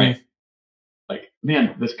 right? Mm. Like,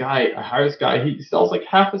 man, I hire this guy, he sells like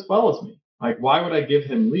half as well as me. Like, why would I give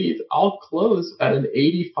him leads? I'll close at an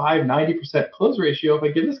 85, 90% close ratio. If I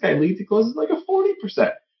give this guy leads, he closes like a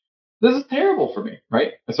 40%. This is terrible for me,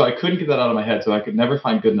 right? And so I couldn't get that out of my head. So I could never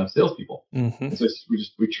find good enough salespeople. Mm-hmm. And so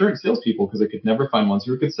we churned salespeople because I could never find ones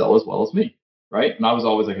who could sell as well as me, right? And I was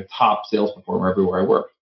always like a top sales performer everywhere I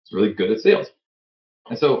worked. I was really good at sales.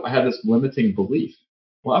 And so I had this limiting belief.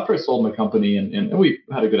 Well, after I sold my company and we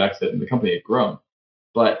had a good exit and the company had grown,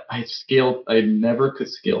 but I never could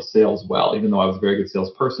scale sales well, even though I was a very good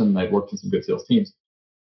salesperson and I'd worked in some good sales teams.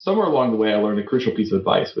 Somewhere along the way, I learned a crucial piece of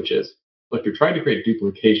advice, which is, look, you're trying to create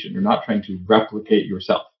duplication. You're not trying to replicate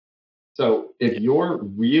yourself. So if you're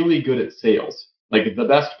really good at sales, like the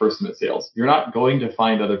best person at sales, you're not going to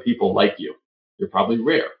find other people like you. You're probably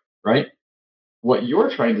rare, right? What you're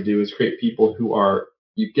trying to do is create people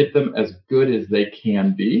you get them as good as they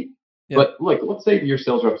can be. Yep. But like, let's say your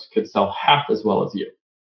sales reps could sell half as well as you.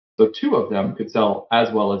 So two of them could sell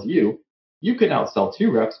as well as you. You can outsell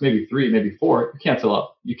two reps, maybe three, maybe four. You can't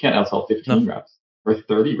outsell 15 No. reps or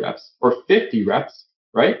 30 reps or 50 reps,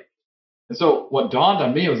 right? And so what dawned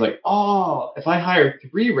on me was like, oh, if I hire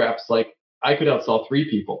three reps, like I could outsell three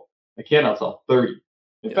people. I can't outsell 30.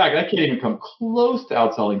 In fact, I can't even come close to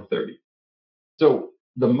outselling 30. So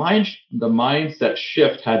the mindset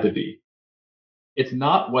shift had to be, it's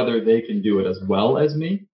not whether they can do it as well as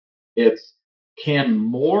me. It's, can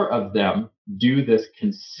more of them do this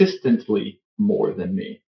consistently more than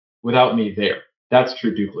me without me there? That's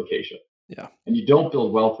true duplication. Yeah. And you don't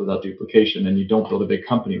build wealth without duplication, and you don't build a big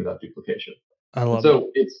company without duplication. I And love it.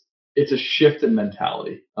 so it's a shift in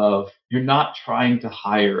mentality of, you're not trying to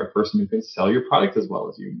hire a person who can sell your product as well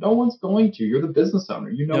as you. No one's going to. You're the business owner.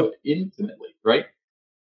 You know Yep. it intimately, right?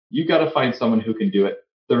 You got to find someone who can do it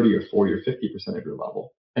 30 or 40 or 50% of your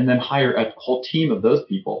level, and then hire a whole team of those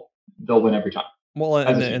people. They'll win every time. Well, As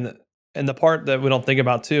and a the, team. and the and the part that we don't think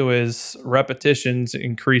about too is repetitions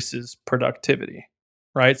increases productivity,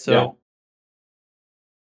 right? Yeah. So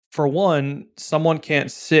for one, someone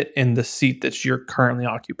can't sit in the seat that you're currently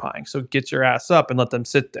occupying. So get your ass up and let them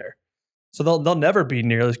sit there. So they'll never be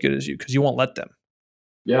nearly as good as you because you won't let them.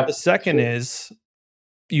 Yeah. The second Sure. is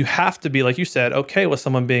you have to be, like you said, okay with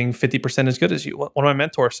someone being 50% as good as you. One of my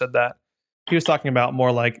mentors said that. He was talking about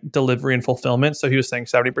more like delivery and fulfillment. So he was saying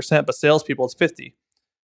 70%, but salespeople it's 50,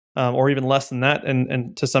 or even less than that,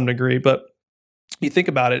 and to some degree. But you think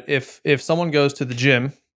about it, if someone goes to the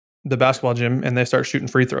gym, the basketball gym, and they start shooting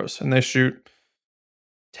free throws and they shoot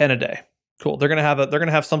 10 a day, cool. They're gonna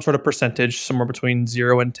have some sort of percentage somewhere between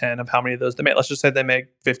 0 and 10 of how many of those they make. Let's just say they make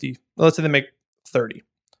 50. Let's say they make 30.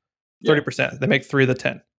 Yeah. 30%. They make 3 of the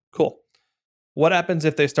 10. Cool. What happens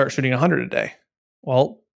if they start shooting 100 a day?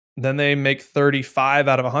 Well, then they make 35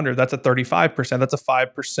 out of 100. That's a 35%. That's a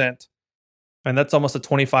 5%. And that's almost a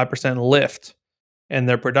 25% lift in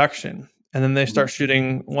their production. And then they Mhm. start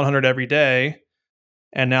shooting 100 every day.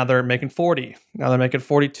 And now they're making 40. Now they're making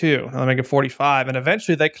 42. Now they're making 45. And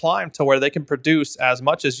eventually they climb to where they can produce as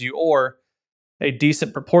much as you or a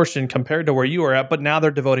decent proportion compared to where you are at. But now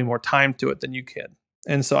they're devoting more time to it than you can.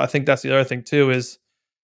 And so I think that's the other thing too is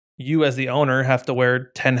you as the owner have to wear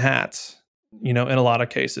 10 hats, in a lot of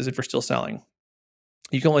cases if you're still selling.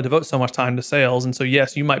 You can only devote so much time to sales. And so,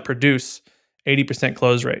 yes, you might produce 80%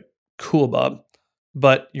 close rate. Cool, bub.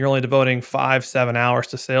 But you're only devoting 5-7 hours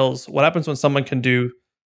to sales. What happens when someone can do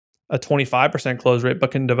a 25% close rate,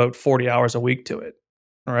 but can devote 40 hours a week to it?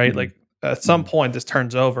 All right. Mhm. Like at some Mhm. point, this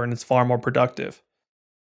turns over and it's far more productive.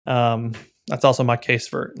 Um, that's also my case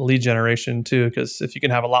for lead generation too, because if you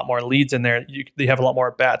can have a lot more leads in there, you have a lot more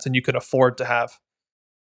at bats, and you could afford to have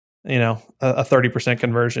a 30%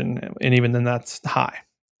 conversion, and even then that's high.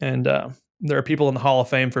 And there are people in the Hall of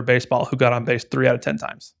Fame for baseball who got on base 3 out of 10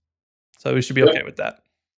 times, so we should be Yeah. okay with that,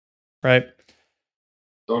 right?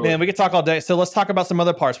 Totally. Man, we could talk all day. So let's talk about some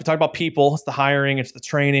other parts. We talked about people, it's the hiring, it's the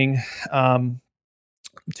training.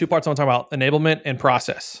 Two parts I want to talk about: enablement and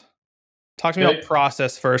process. Talk to me about Okay.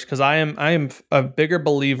 process first, because I am a bigger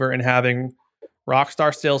believer in having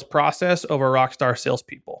rockstar sales process over rockstar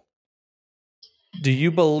salespeople. Do you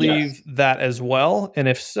Yes. believe that as well? And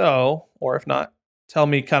if so, or if not, tell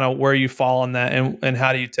me kind of where you fall on that, and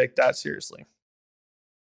how do you take that seriously?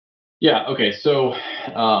 Yeah. Okay. So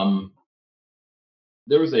um,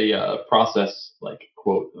 there was a process like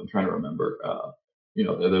quote. I'm trying to remember.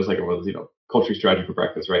 There's like culture strategy for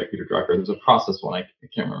breakfast, right? Peter Drucker. There's a process one. I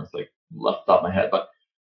can't remember. It's like left off my head, but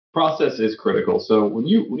process is critical. So when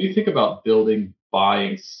you think about building,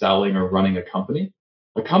 buying, selling, or running a company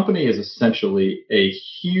is essentially a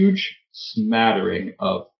huge smattering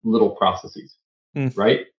of little processes, Mm.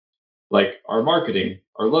 right? Like our marketing,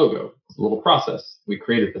 our logo, it's a little process. We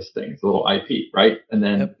created this thing, it's a little IP, right? And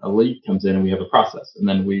then Yep. a lead comes in and we have a process. And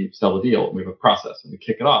then we sell a deal and we have a process. And we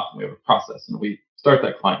kick it off and we have a process. And we start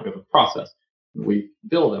that client, we have a process. And we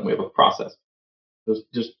bill them, we have a process. There's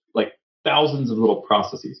just like thousands of little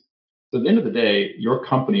processes. So at the end of the day, your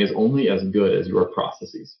company is only as good as your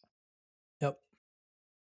processes. Yep.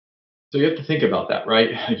 So you have to think about that,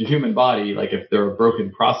 right? Like your human body, like if there are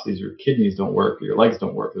broken processes, your kidneys don't work, your legs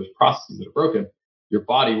don't work, there's processes that are broken, your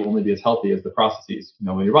body will only be as healthy as the processes in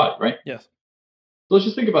your body, right? Yes. So let's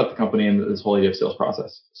just think about the company and this whole idea of sales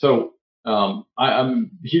process. So I'm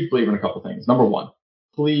a huge believer in a couple things. Number one,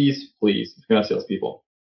 please, if you're gonna have salespeople,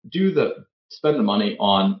 spend the money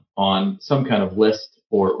on some kind of list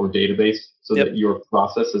or database so Yep. that your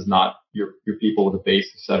process is not your people with a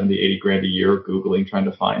base of 70, 80 grand a year Googling trying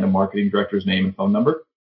to find a marketing director's name and phone number.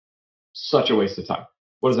 Such a waste of time.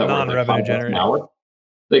 What is that worth? Like Non-revenue $5 an generating. hour?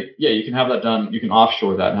 Like, yeah, you can have that done. You can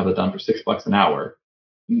offshore that and have it done for $6 an hour,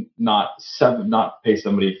 not pay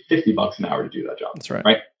somebody $50 an hour to do that job. That's right.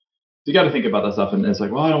 Right. So you got to think about that stuff. And it's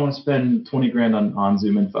like, well, I don't want to spend 20 grand on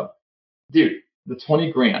Zoom info. Dude, the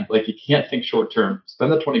 20 grand, like you can't think short term.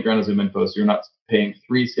 Spend the 20 grand on Zoom info so you're not paying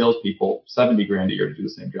 3 salespeople 70 grand a year to do the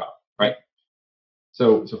same job. Right.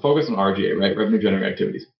 So focus on RGA, right? Revenue generating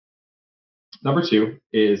activities. Number 2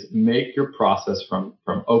 is make your process from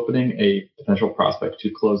opening a potential prospect to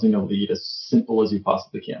closing a lead as simple as you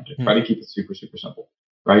possibly can. Try to keep it super, super simple,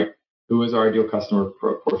 right? Who is our ideal customer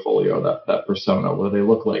portfolio, that persona? What do they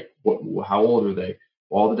look like? How old are they?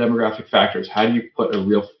 All the demographic factors. How do you put a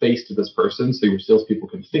real face to this person so your salespeople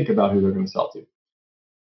can think about who they're going to sell to?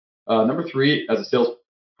 Number 3, as a sales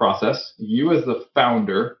process, you as the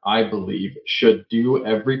founder, I believe, should do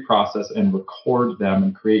every process and record them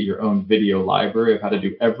and create your own video library of how to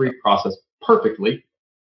do every process perfectly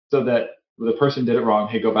so that the person did it wrong.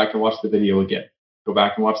 Hey, go back and watch the video again. Go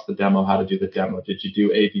back and watch the demo, how to do the demo. Did you do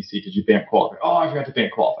ABC? Did you BAM qualify? Oh, I forgot to BAM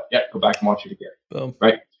qualify. Yeah, go back and watch it again. Boom.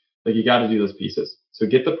 Right? Like you got to do those pieces. So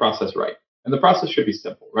get the process right. And the process should be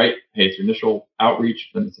simple, right? Hey, it's your initial outreach,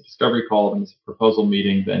 then it's a discovery call, then it's a proposal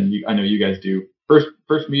meeting, then I know you guys do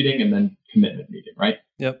first meeting and then commitment meeting, right?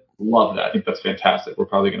 Yep. Love that. I think that's fantastic. We're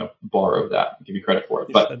probably going to borrow that and give you credit for it.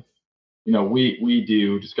 But we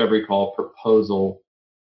do discovery call, proposal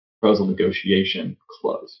negotiation,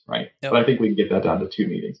 close, right? Yep. But I think we can get that down to 2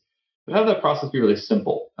 meetings. But have that process be really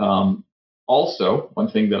simple. Also, one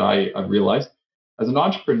thing that I've realized as an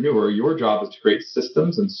entrepreneur, your job is to create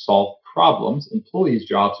systems and solve problems. Employees'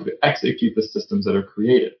 jobs are to execute the systems that are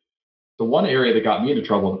created. So one area that got me into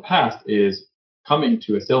trouble in the past is coming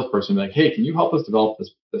to a salesperson and be like, hey, can you help us develop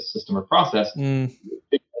this system or process?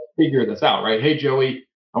 Figure this out, right? Hey, Joey,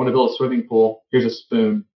 I want to build a swimming pool. Here's a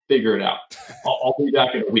spoon. Figure it out. I'll be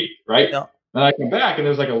back in a week, right? Yeah. Then I come back and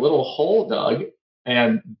there's like a little hole dug.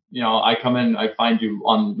 And, I come in, I find you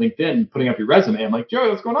on LinkedIn putting up your resume. I'm like, Joey,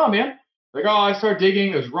 what's going on, man? Like, oh, I start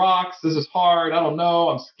digging. There's rocks. This is hard. I don't know.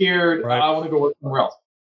 I'm scared. Right. I want to go work somewhere else.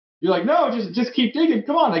 You're like, no, just keep digging.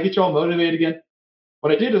 Come on. I get you all motivated again.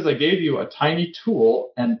 What I did is I gave you a tiny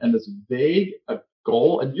tool and this vague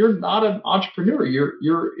goal. And you're not an entrepreneur.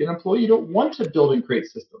 You're an employee. You don't want to build and create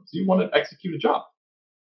systems. You want to execute a job.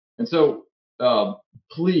 And so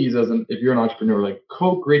please, if you're an entrepreneur, like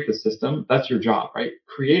co-create the system. That's your job, right?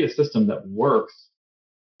 Create a system that works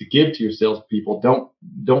to give to your salespeople.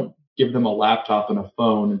 Don't give them a laptop and a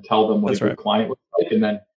phone and tell them what That's a good right. client looks like. And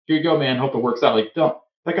then here you go, man. Hope it works out. Like, don't.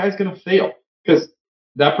 That guy's going to fail because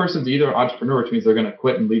that person's either an entrepreneur, which means they're going to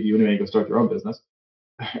quit and leave you anyway and go start their own business,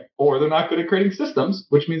 or they're not good at creating systems,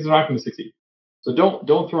 which means they're not going to succeed. So don't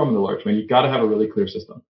throw them in the lurch, man. You've got to have a really clear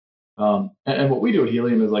system. And what we do at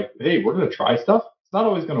Helium is like, hey, we're going to try stuff. It's not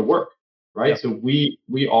always going to work, right? Yep. So we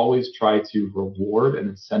always try to reward and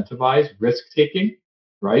incentivize risk taking,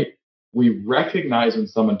 right? We recognize when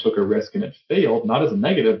someone took a risk and it failed, not as a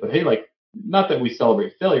negative, but hey, like, not that we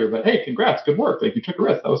celebrate failure, but hey, congrats, good work. Like you took a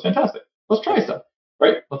risk. That was fantastic. Let's try stuff,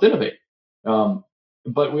 right? Let's innovate.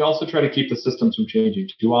 But we also try to keep the systems from changing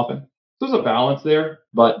too often. So there's a balance there,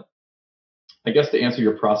 but I guess to answer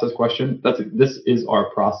your process question, this is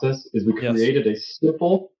our process. Is we created a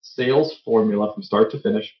simple sales formula from start to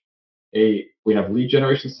finish. We have lead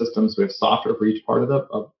generation systems. We have software for each part of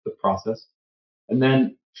the process, and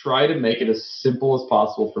then try to make it as simple as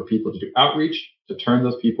possible for people to do outreach, to turn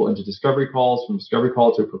those people into discovery calls, from discovery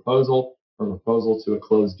call to a proposal, from proposal to a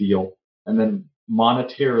closed deal, and then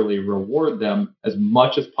monetarily reward them as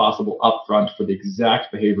much as possible upfront for the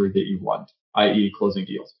exact behavior that you want, i.e., closing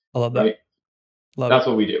deals. I love that. Right? Love That's it.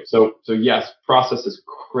 what we do. So yes, process is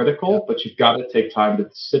critical, Yeah. but you've got to take time to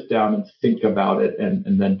sit down and think about it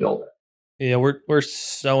and then build it. Yeah, we're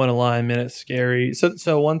so in alignment. It's scary.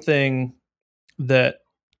 So one thing that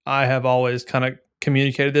I have always kind of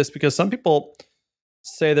communicated this, because some people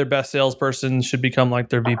say their best salesperson should become like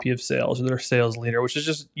their VP of sales or their sales leader, which is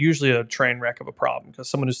just usually a train wreck of a problem, because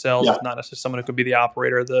someone who sells Yeah. is not necessarily someone who could be the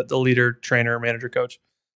operator, the leader, trainer, manager, coach.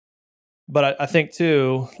 But I think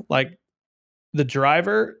too, like, the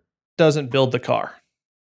driver doesn't build the car,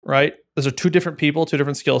 right? Those are two different people, two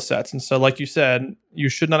different skill sets. And so, like you said, you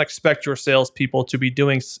should not expect your salespeople to be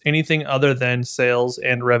doing anything other than sales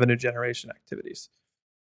and revenue generation activities,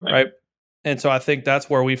 right? And so I think that's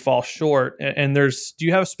where we fall short. And do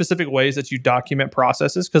you have specific ways that you document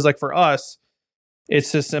processes? Because, like, for us,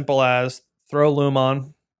 it's as simple as throw Loom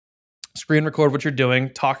on, screen record what you're doing,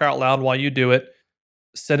 talk out loud while you do it,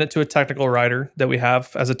 send it to a technical writer that we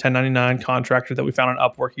have as a 1099 contractor that we found on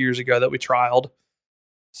Upwork years ago that we trialed.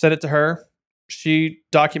 Send it to her. She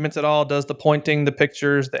documents it all, does the pointing, the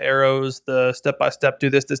pictures, the arrows, the step-by-step, do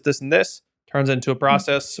this, this, this, and this. Turns it into a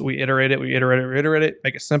process. We iterate it,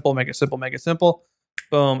 make it simple, make it simple, make it simple.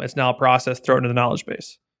 Boom, it's now a process, throw it into the knowledge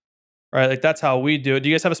base. Right? Like, that's how we do it. Do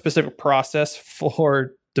you guys have a specific process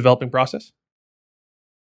for developing process?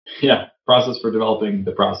 Yeah. Process for developing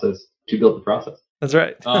the process to build the process. That's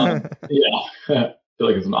right. Yeah. I feel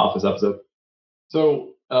like it's an office episode. So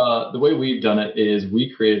the way we've done it is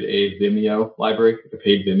we created a Vimeo library, a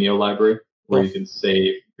paid Vimeo library, where Cool. you can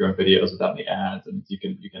save your own videos without any ads, and you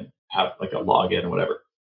can have like a login or whatever.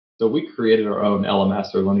 So we created our own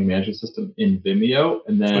LMS, or learning management system, in Vimeo,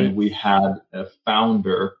 and then Sweet. we had a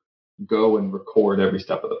founder go and record every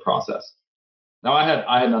step of the process. Now I had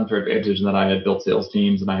an unfair advantage in that I had built sales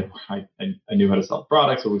teams, and I knew how to sell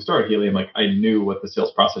products. So when we started Helium, like, I knew what the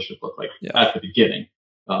sales process should look like at the beginning.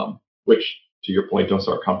 Which, to your point, don't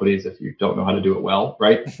start companies if you don't know how to do it well,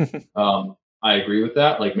 right? I agree with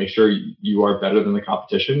that. Like, make sure you are better than the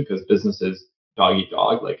competition, because business is dog eat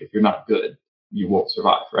dog. Like, if you're not good, you won't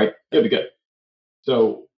survive, right? You have to be good.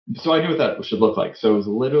 So I knew what that should look like. So it was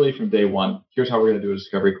literally from day one, here's how we're going to do a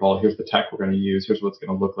discovery call. Here's the tech we're going to use. Here's what it's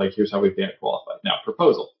going to look like. Here's how we get qualified. Now,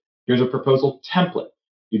 proposal. Here's a proposal template.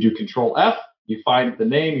 You do Control F. You find the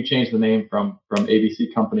name. You change the name from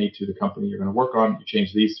ABC company to the company you're going to work on. You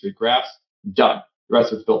change these 3 graphs. Done. The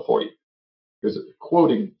rest of it's built for you. Here's a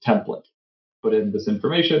quoting template. Put in this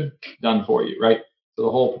information. Done for you, right? So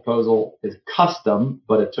the whole proposal is custom,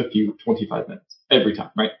 but it took you 25 minutes every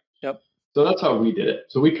time, right? Yep. So that's how we did it.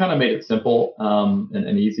 So we kind of made it simple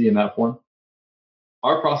and easy in that form.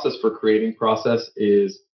 Our process for creating process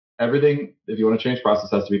is everything. If you want to change process,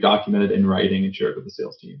 has to be documented in writing and shared with the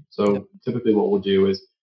sales team. So typically what we'll do is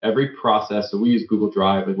every process. So we use Google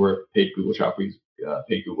Drive, and we're a paid Google shop. We use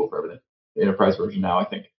paid Google for everything. The enterprise version now, I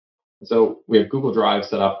think. So we have Google Drive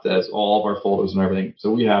set up as all of our folders and everything. So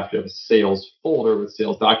we have to have a sales folder with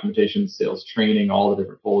sales documentation, sales training, all the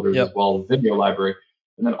different folders, as well as Vimeo library.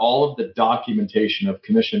 And then all of the documentation of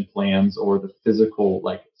commission plans, or the physical,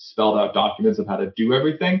 like, spelled out documents of how to do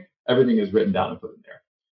everything is written down and put in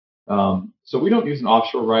there. So we don't use an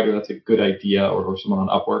offshore writer. That's a good idea, or someone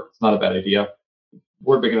on Upwork. It's not a bad idea.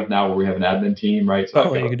 We're big enough now where we have an admin team, right?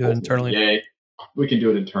 So you can do it internally. VA. We can do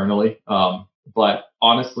it internally. But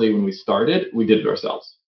honestly, when we started, we did it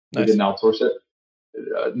ourselves. Nice. We didn't outsource it.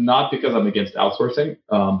 Not because I'm against outsourcing,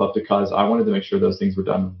 but because I wanted to make sure those things were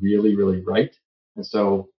done really, really right. And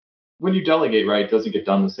so when you delegate right, it doesn't get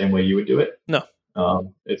done the same way you would do it. No.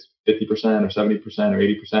 It's 50% or 70%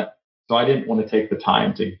 or 80%. So I didn't want to take the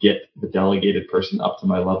time to get the delegated person up to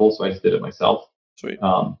my level. So I just did it myself. Sweet.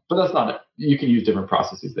 But that's not it. You can use different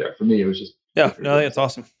processes there. For me, it was just. Yeah, no, I think it's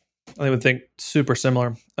awesome. I would think super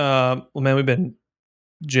similar. Well, man, we've been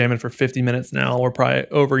jamming for 50 minutes now. We're probably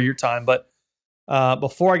over your time. But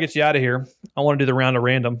before I get you out of here, I want to do the round of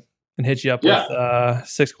random and hit you up with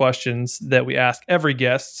 6 questions that we ask every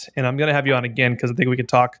guest. And I'm going to have you on again because I think we could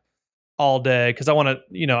talk all day, because I want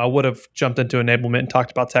to, I would have jumped into enablement and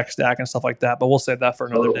talked about tech stack and stuff like that, but we'll save that for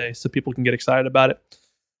another day so people can get excited about it.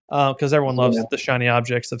 Because everyone loves the shiny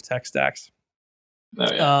objects of tech stacks.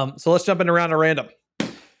 Oh, yeah. So let's jump into round of random.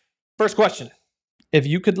 First question. If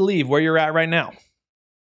you could leave where you're at right now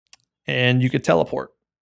and you could teleport,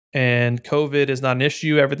 and COVID is not an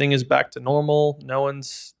issue, everything is back to normal, no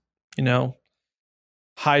one's,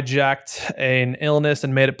 hijacked an illness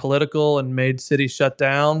and made it political and made cities shut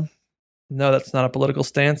down, No, that's not a political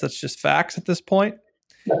stance. That's just facts at this point.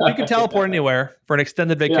 You can teleport anywhere for an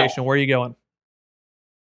extended vacation. Yeah. Where are you going?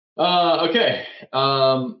 Okay.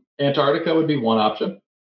 Antarctica would be one option.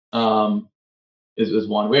 Is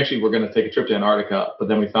one. We actually were going to take a trip to Antarctica, but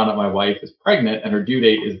then we found out my wife is pregnant and her due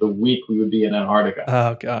date is the week we would be in Antarctica.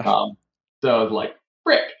 Oh gosh. So I was like,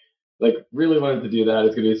 frick. Like, really wanted to do that.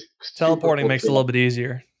 It's going to be Teleporting cool makes it trip. a little bit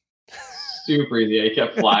easier. Super easy. You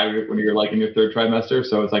can't fly when you're like in your third trimester.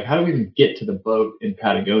 So it's like, how do we even get to the boat in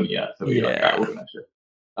Patagonia? So we're like, all right, we're going to sure.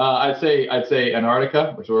 I'd say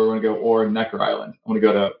Antarctica, which is where we're going to go, or Necker Island. I want to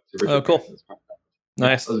go to Richard. Oh, cool. Branson's.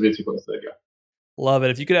 Nice. Those would be two places I'd go. Love it.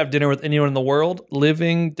 If you could have dinner with anyone in the world,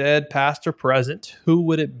 living, dead, past, or present, who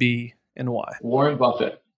would it be and why? Warren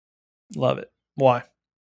Buffett. Love it. Why?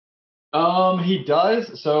 He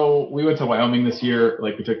does. So we went to Wyoming this year.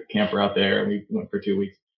 Like, we took a camper out there and we went for 2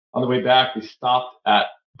 weeks. On the way back, we stopped at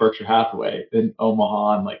Berkshire Hathaway in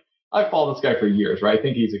Omaha. And like, I've followed this guy for years, right? I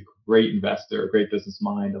think he's a great investor, a great business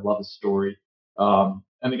mind. I love his story. And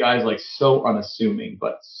the guy's like so unassuming,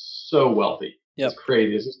 but so wealthy. Yep. It's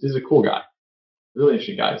crazy. He's a cool guy. Really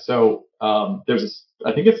interesting guy. So there's this,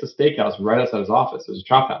 I think it's the steakhouse right outside his office. There's a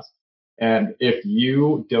chop house. And if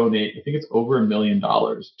you donate, I think it's over $1 million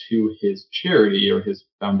to his charity or his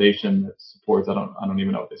foundation that supports, I don't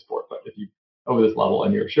even know what they support, but if you over this level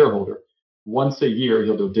and you're a shareholder, once a year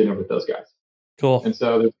he'll do dinner with those guys. Cool. And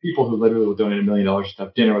so there's people who literally will donate $1 million to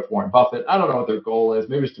have dinner with Warren Buffett. I don't know what their goal is.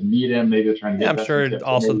 Maybe it's to meet him. Maybe they're trying to get. I'm sure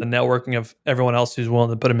also the networking of everyone else who's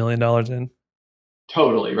willing to put $1 million in.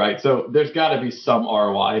 Totally right. So there's got to be some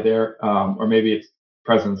ROI there, or maybe it's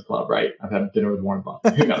President's Club, right? I've had dinner with Warren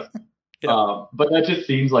Buffett. Who knows? Yeah. But that just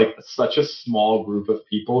seems like such a small group of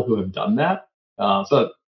people who have done that.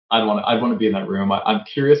 So I'd want to be in that room. I'm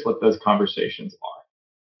curious what those conversations are.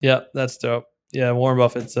 Yeah, that's dope. Yeah, Warren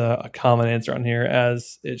Buffett's a common answer on here,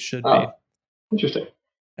 as it should be. Interesting.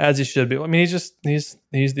 As he should be. I mean, he's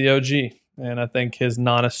the OG, and I think his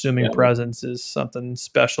non-assuming presence is something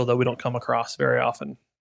special that we don't come across very often.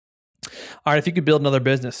 All right, if you could build another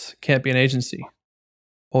business, can't be an agency,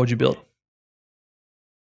 what would you build?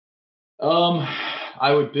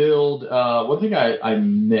 I would build one thing I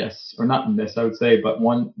miss, or not miss, I would say, but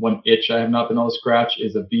one itch I have not been able to scratch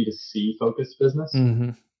is a B2C focused business.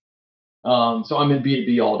 Mm-hmm. So I'm in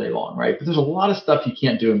B2B all day long, right? But there's a lot of stuff you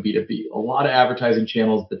can't do in B2B. A lot of advertising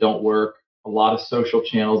channels that don't work, a lot of social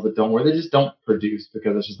channels that don't work. They just don't produce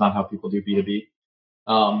because it's just not how people do B2B.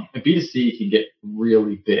 And B2C can get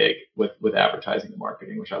really big with advertising and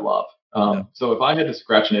marketing, which I love. So if I had to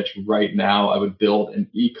scratch an itch right now, I would build an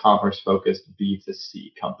e-commerce focused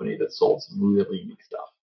B2C company that sold some really unique stuff.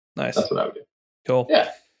 Nice. That's what I would do. Cool.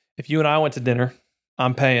 Yeah. If you and I went to dinner,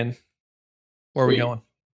 I'm paying. Where are we going?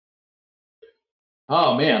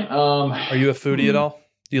 Oh man. Are you a foodie at all?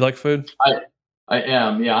 Do you like food? I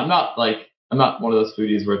am. Yeah. I'm not one of those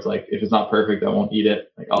foodies where it's like, if it's not perfect, I won't eat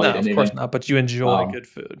it. Like, I'll eat anything. Of course not. But you enjoy good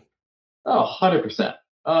food. Oh, 100%.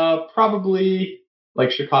 Probably like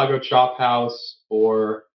Chicago Chop House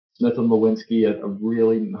or Smith and Lewinsky, a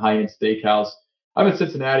really high-end steakhouse. I'm in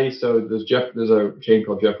Cincinnati, so there's a chain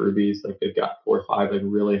called Jeff Ruby's. Like, they've got 4 or 5 like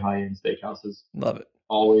really high-end steakhouses. Love it.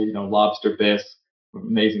 Always, lobster bisque,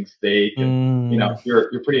 amazing steak, and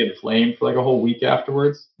you're pretty inflamed for like a whole week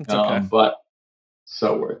afterwards. It's okay. But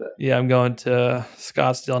so worth it. Yeah, I'm going to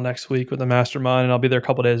Scottsdale next week with a mastermind, and I'll be there a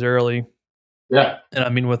couple days early. Yeah. And I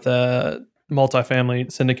mean with a multifamily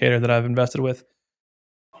syndicator that I've invested with.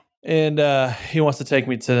 And he wants to take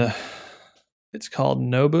me to, it's called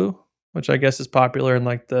Nobu, which I guess is popular in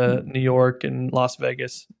like the New York and Las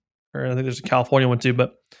Vegas. Or I think there's a California one too,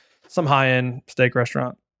 but some high-end steak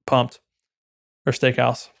restaurant. Pumped. Or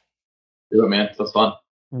steakhouse. Do it, man. That's fun.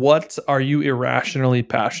 What are you irrationally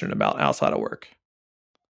passionate about outside of work?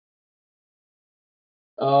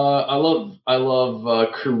 I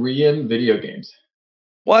love Korean video games.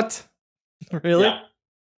 What? Really?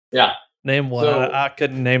 Yeah. Name one. So, I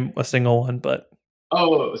couldn't name a single one, but.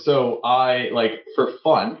 Oh, so I like for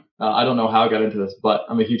fun. I don't know how I got into this, but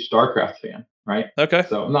I'm a huge StarCraft fan, right? Okay.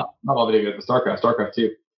 So I'm not all video games, but StarCraft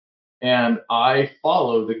 2. And I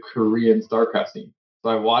follow the Korean StarCraft scene. So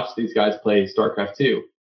I watch these guys play StarCraft 2.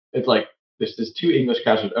 It's like there's just 2 English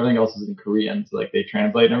casters. Everything else is in Korean, so like they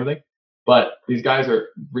translate and everything. But these guys are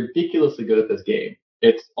ridiculously good at this game.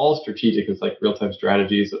 It's all strategic. It's like real-time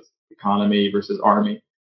strategies. It's economy versus army.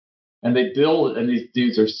 And they build, and these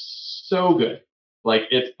dudes are so good. Like,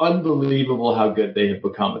 it's unbelievable how good they have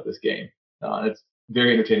become at this game. It's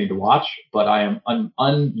very entertaining to watch, but I am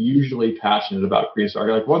unusually passionate about Korean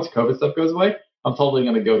StarCraft. Like, once COVID stuff goes away, I'm totally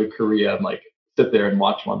going to go to Korea and like sit there and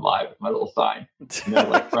watch one live with my little sign.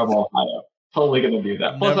 Like from Ohio. Totally going to do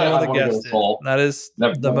that. Plus, Never would I have want to go to guessed it. Seoul. That is the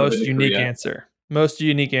Never been most to unique Korea. answer. Most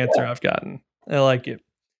unique answer Yeah, I've gotten. I like it.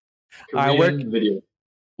 All right, Korean video.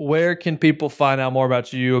 where can people find out more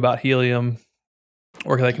about you, about Helium?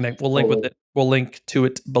 Or can they connect? We'll link with Totally. it. We'll link to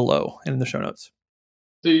it below in the show notes.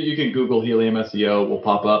 So you can Google Helium SEO. We'll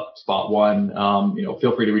pop up spot one.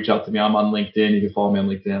 Feel free to reach out to me. I'm on LinkedIn. You can follow me on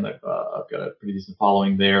LinkedIn. I've got a pretty decent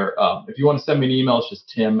following there. If you want to send me an email, it's just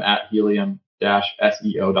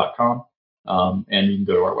tim@helium-seo.com. And you can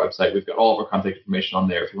go to our website. We've got all of our contact information on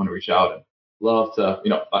there if you want to reach out. And love to,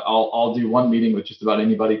 I'll do one meeting with just about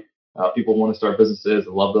anybody. People want to start businesses.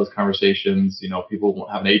 I love those conversations. People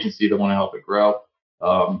have an agency that want to help it grow.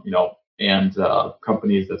 And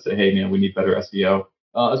companies that say, hey, man, we need better SEO.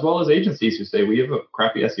 As well as agencies who say we have a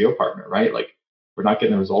crappy SEO partner, right? Like we're not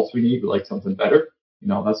getting the results we need. We like something better.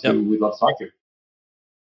 That's who we'd love to talk to.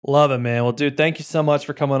 Love it, man. Well, dude, thank you so much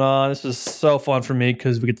for coming on. This was so fun for me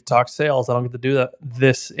because we get to talk sales. I don't get to do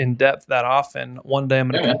this in depth that often. One day I'm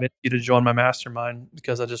going to convince you to join my mastermind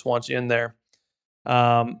because I just want you in there.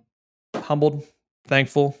 Humbled,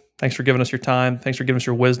 thankful. Thanks for giving us your time. Thanks for giving us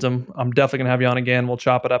your wisdom. I'm definitely going to have you on again. We'll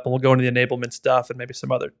chop it up and we'll go into the enablement stuff and maybe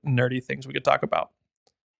some other nerdy things we could talk about.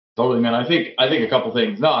 Totally, man. I think a couple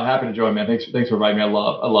things. No, I'm happy to join, man. Thanks for inviting me. I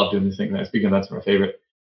love doing these things. Man. Speaking of, that's my favorite.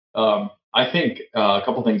 I think a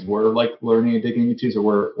couple things we're like learning and digging into. So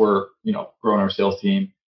we're growing our sales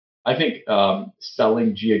team. I think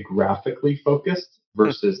selling geographically focused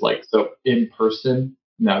versus in person.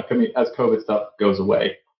 Now, as COVID stuff goes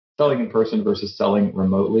away, selling in person versus selling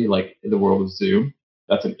remotely, like in the world of Zoom.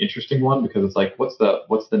 That's an interesting one because it's like, what's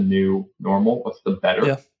the new normal? What's the better?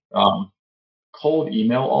 Yeah. Cold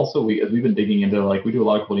email also, as we've been digging into, we do a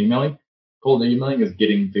lot of cold emailing. Cold emailing is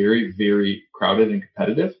getting very, very crowded and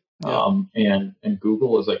competitive. Yeah. And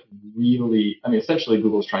Google is really, essentially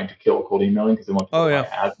Google is trying to kill cold emailing because they want people to buy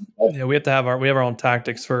ads. Yeah, we have our own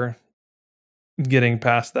tactics for getting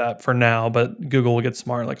past that for now, but Google will get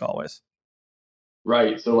smart like always.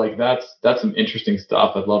 Right. So that's some interesting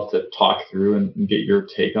stuff. I'd love to talk through and get your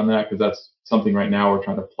take on that because that's something right now we're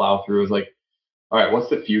trying to plow through. Is all right, what's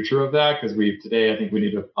the future of that? Because I think we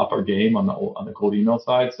need to up our game on the cold email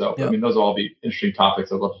side. So those will all be interesting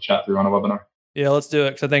topics I'd love to chat through on a webinar. Yeah, let's do it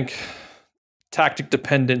because I think tactic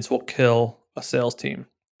dependence will kill a sales team.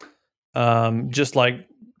 Just like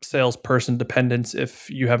salesperson dependence, if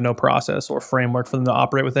you have no process or framework for them to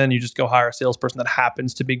operate within, you just go hire a salesperson that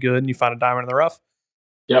happens to be good and you find a diamond in the rough.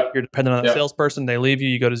 Yep. You're dependent on that salesperson. They leave you,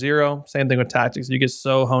 you go to zero. Same thing with tactics. You get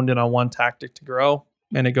so honed in on one tactic to grow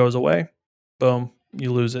and it goes away. Boom,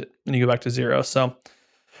 you lose it and you go back to zero. So,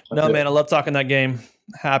 man, I love talking that game.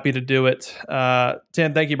 Happy to do it.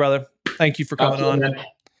 Tim, thank you, brother. Thank you for coming on. Man.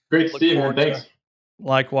 Great to see you, man. Thanks.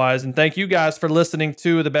 Likewise. And thank you guys for listening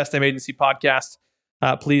to the Best Damn Agency podcast.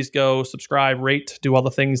 Please go subscribe, rate, do all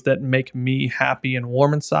the things that make me happy and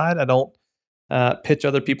warm inside. I don't pitch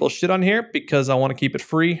other people's shit on here because I want to keep it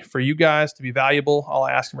free for you guys to be valuable. All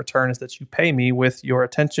I ask in return is that you pay me with your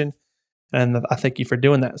attention. And I thank you for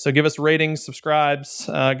doing that. So give us ratings, subscribes.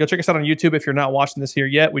 Go check us out on YouTube if you're not watching this here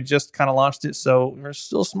yet. We just kind of launched it, so we're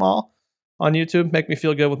still small on YouTube. Make me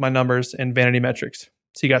feel good with my numbers and vanity metrics.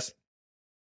 See you guys.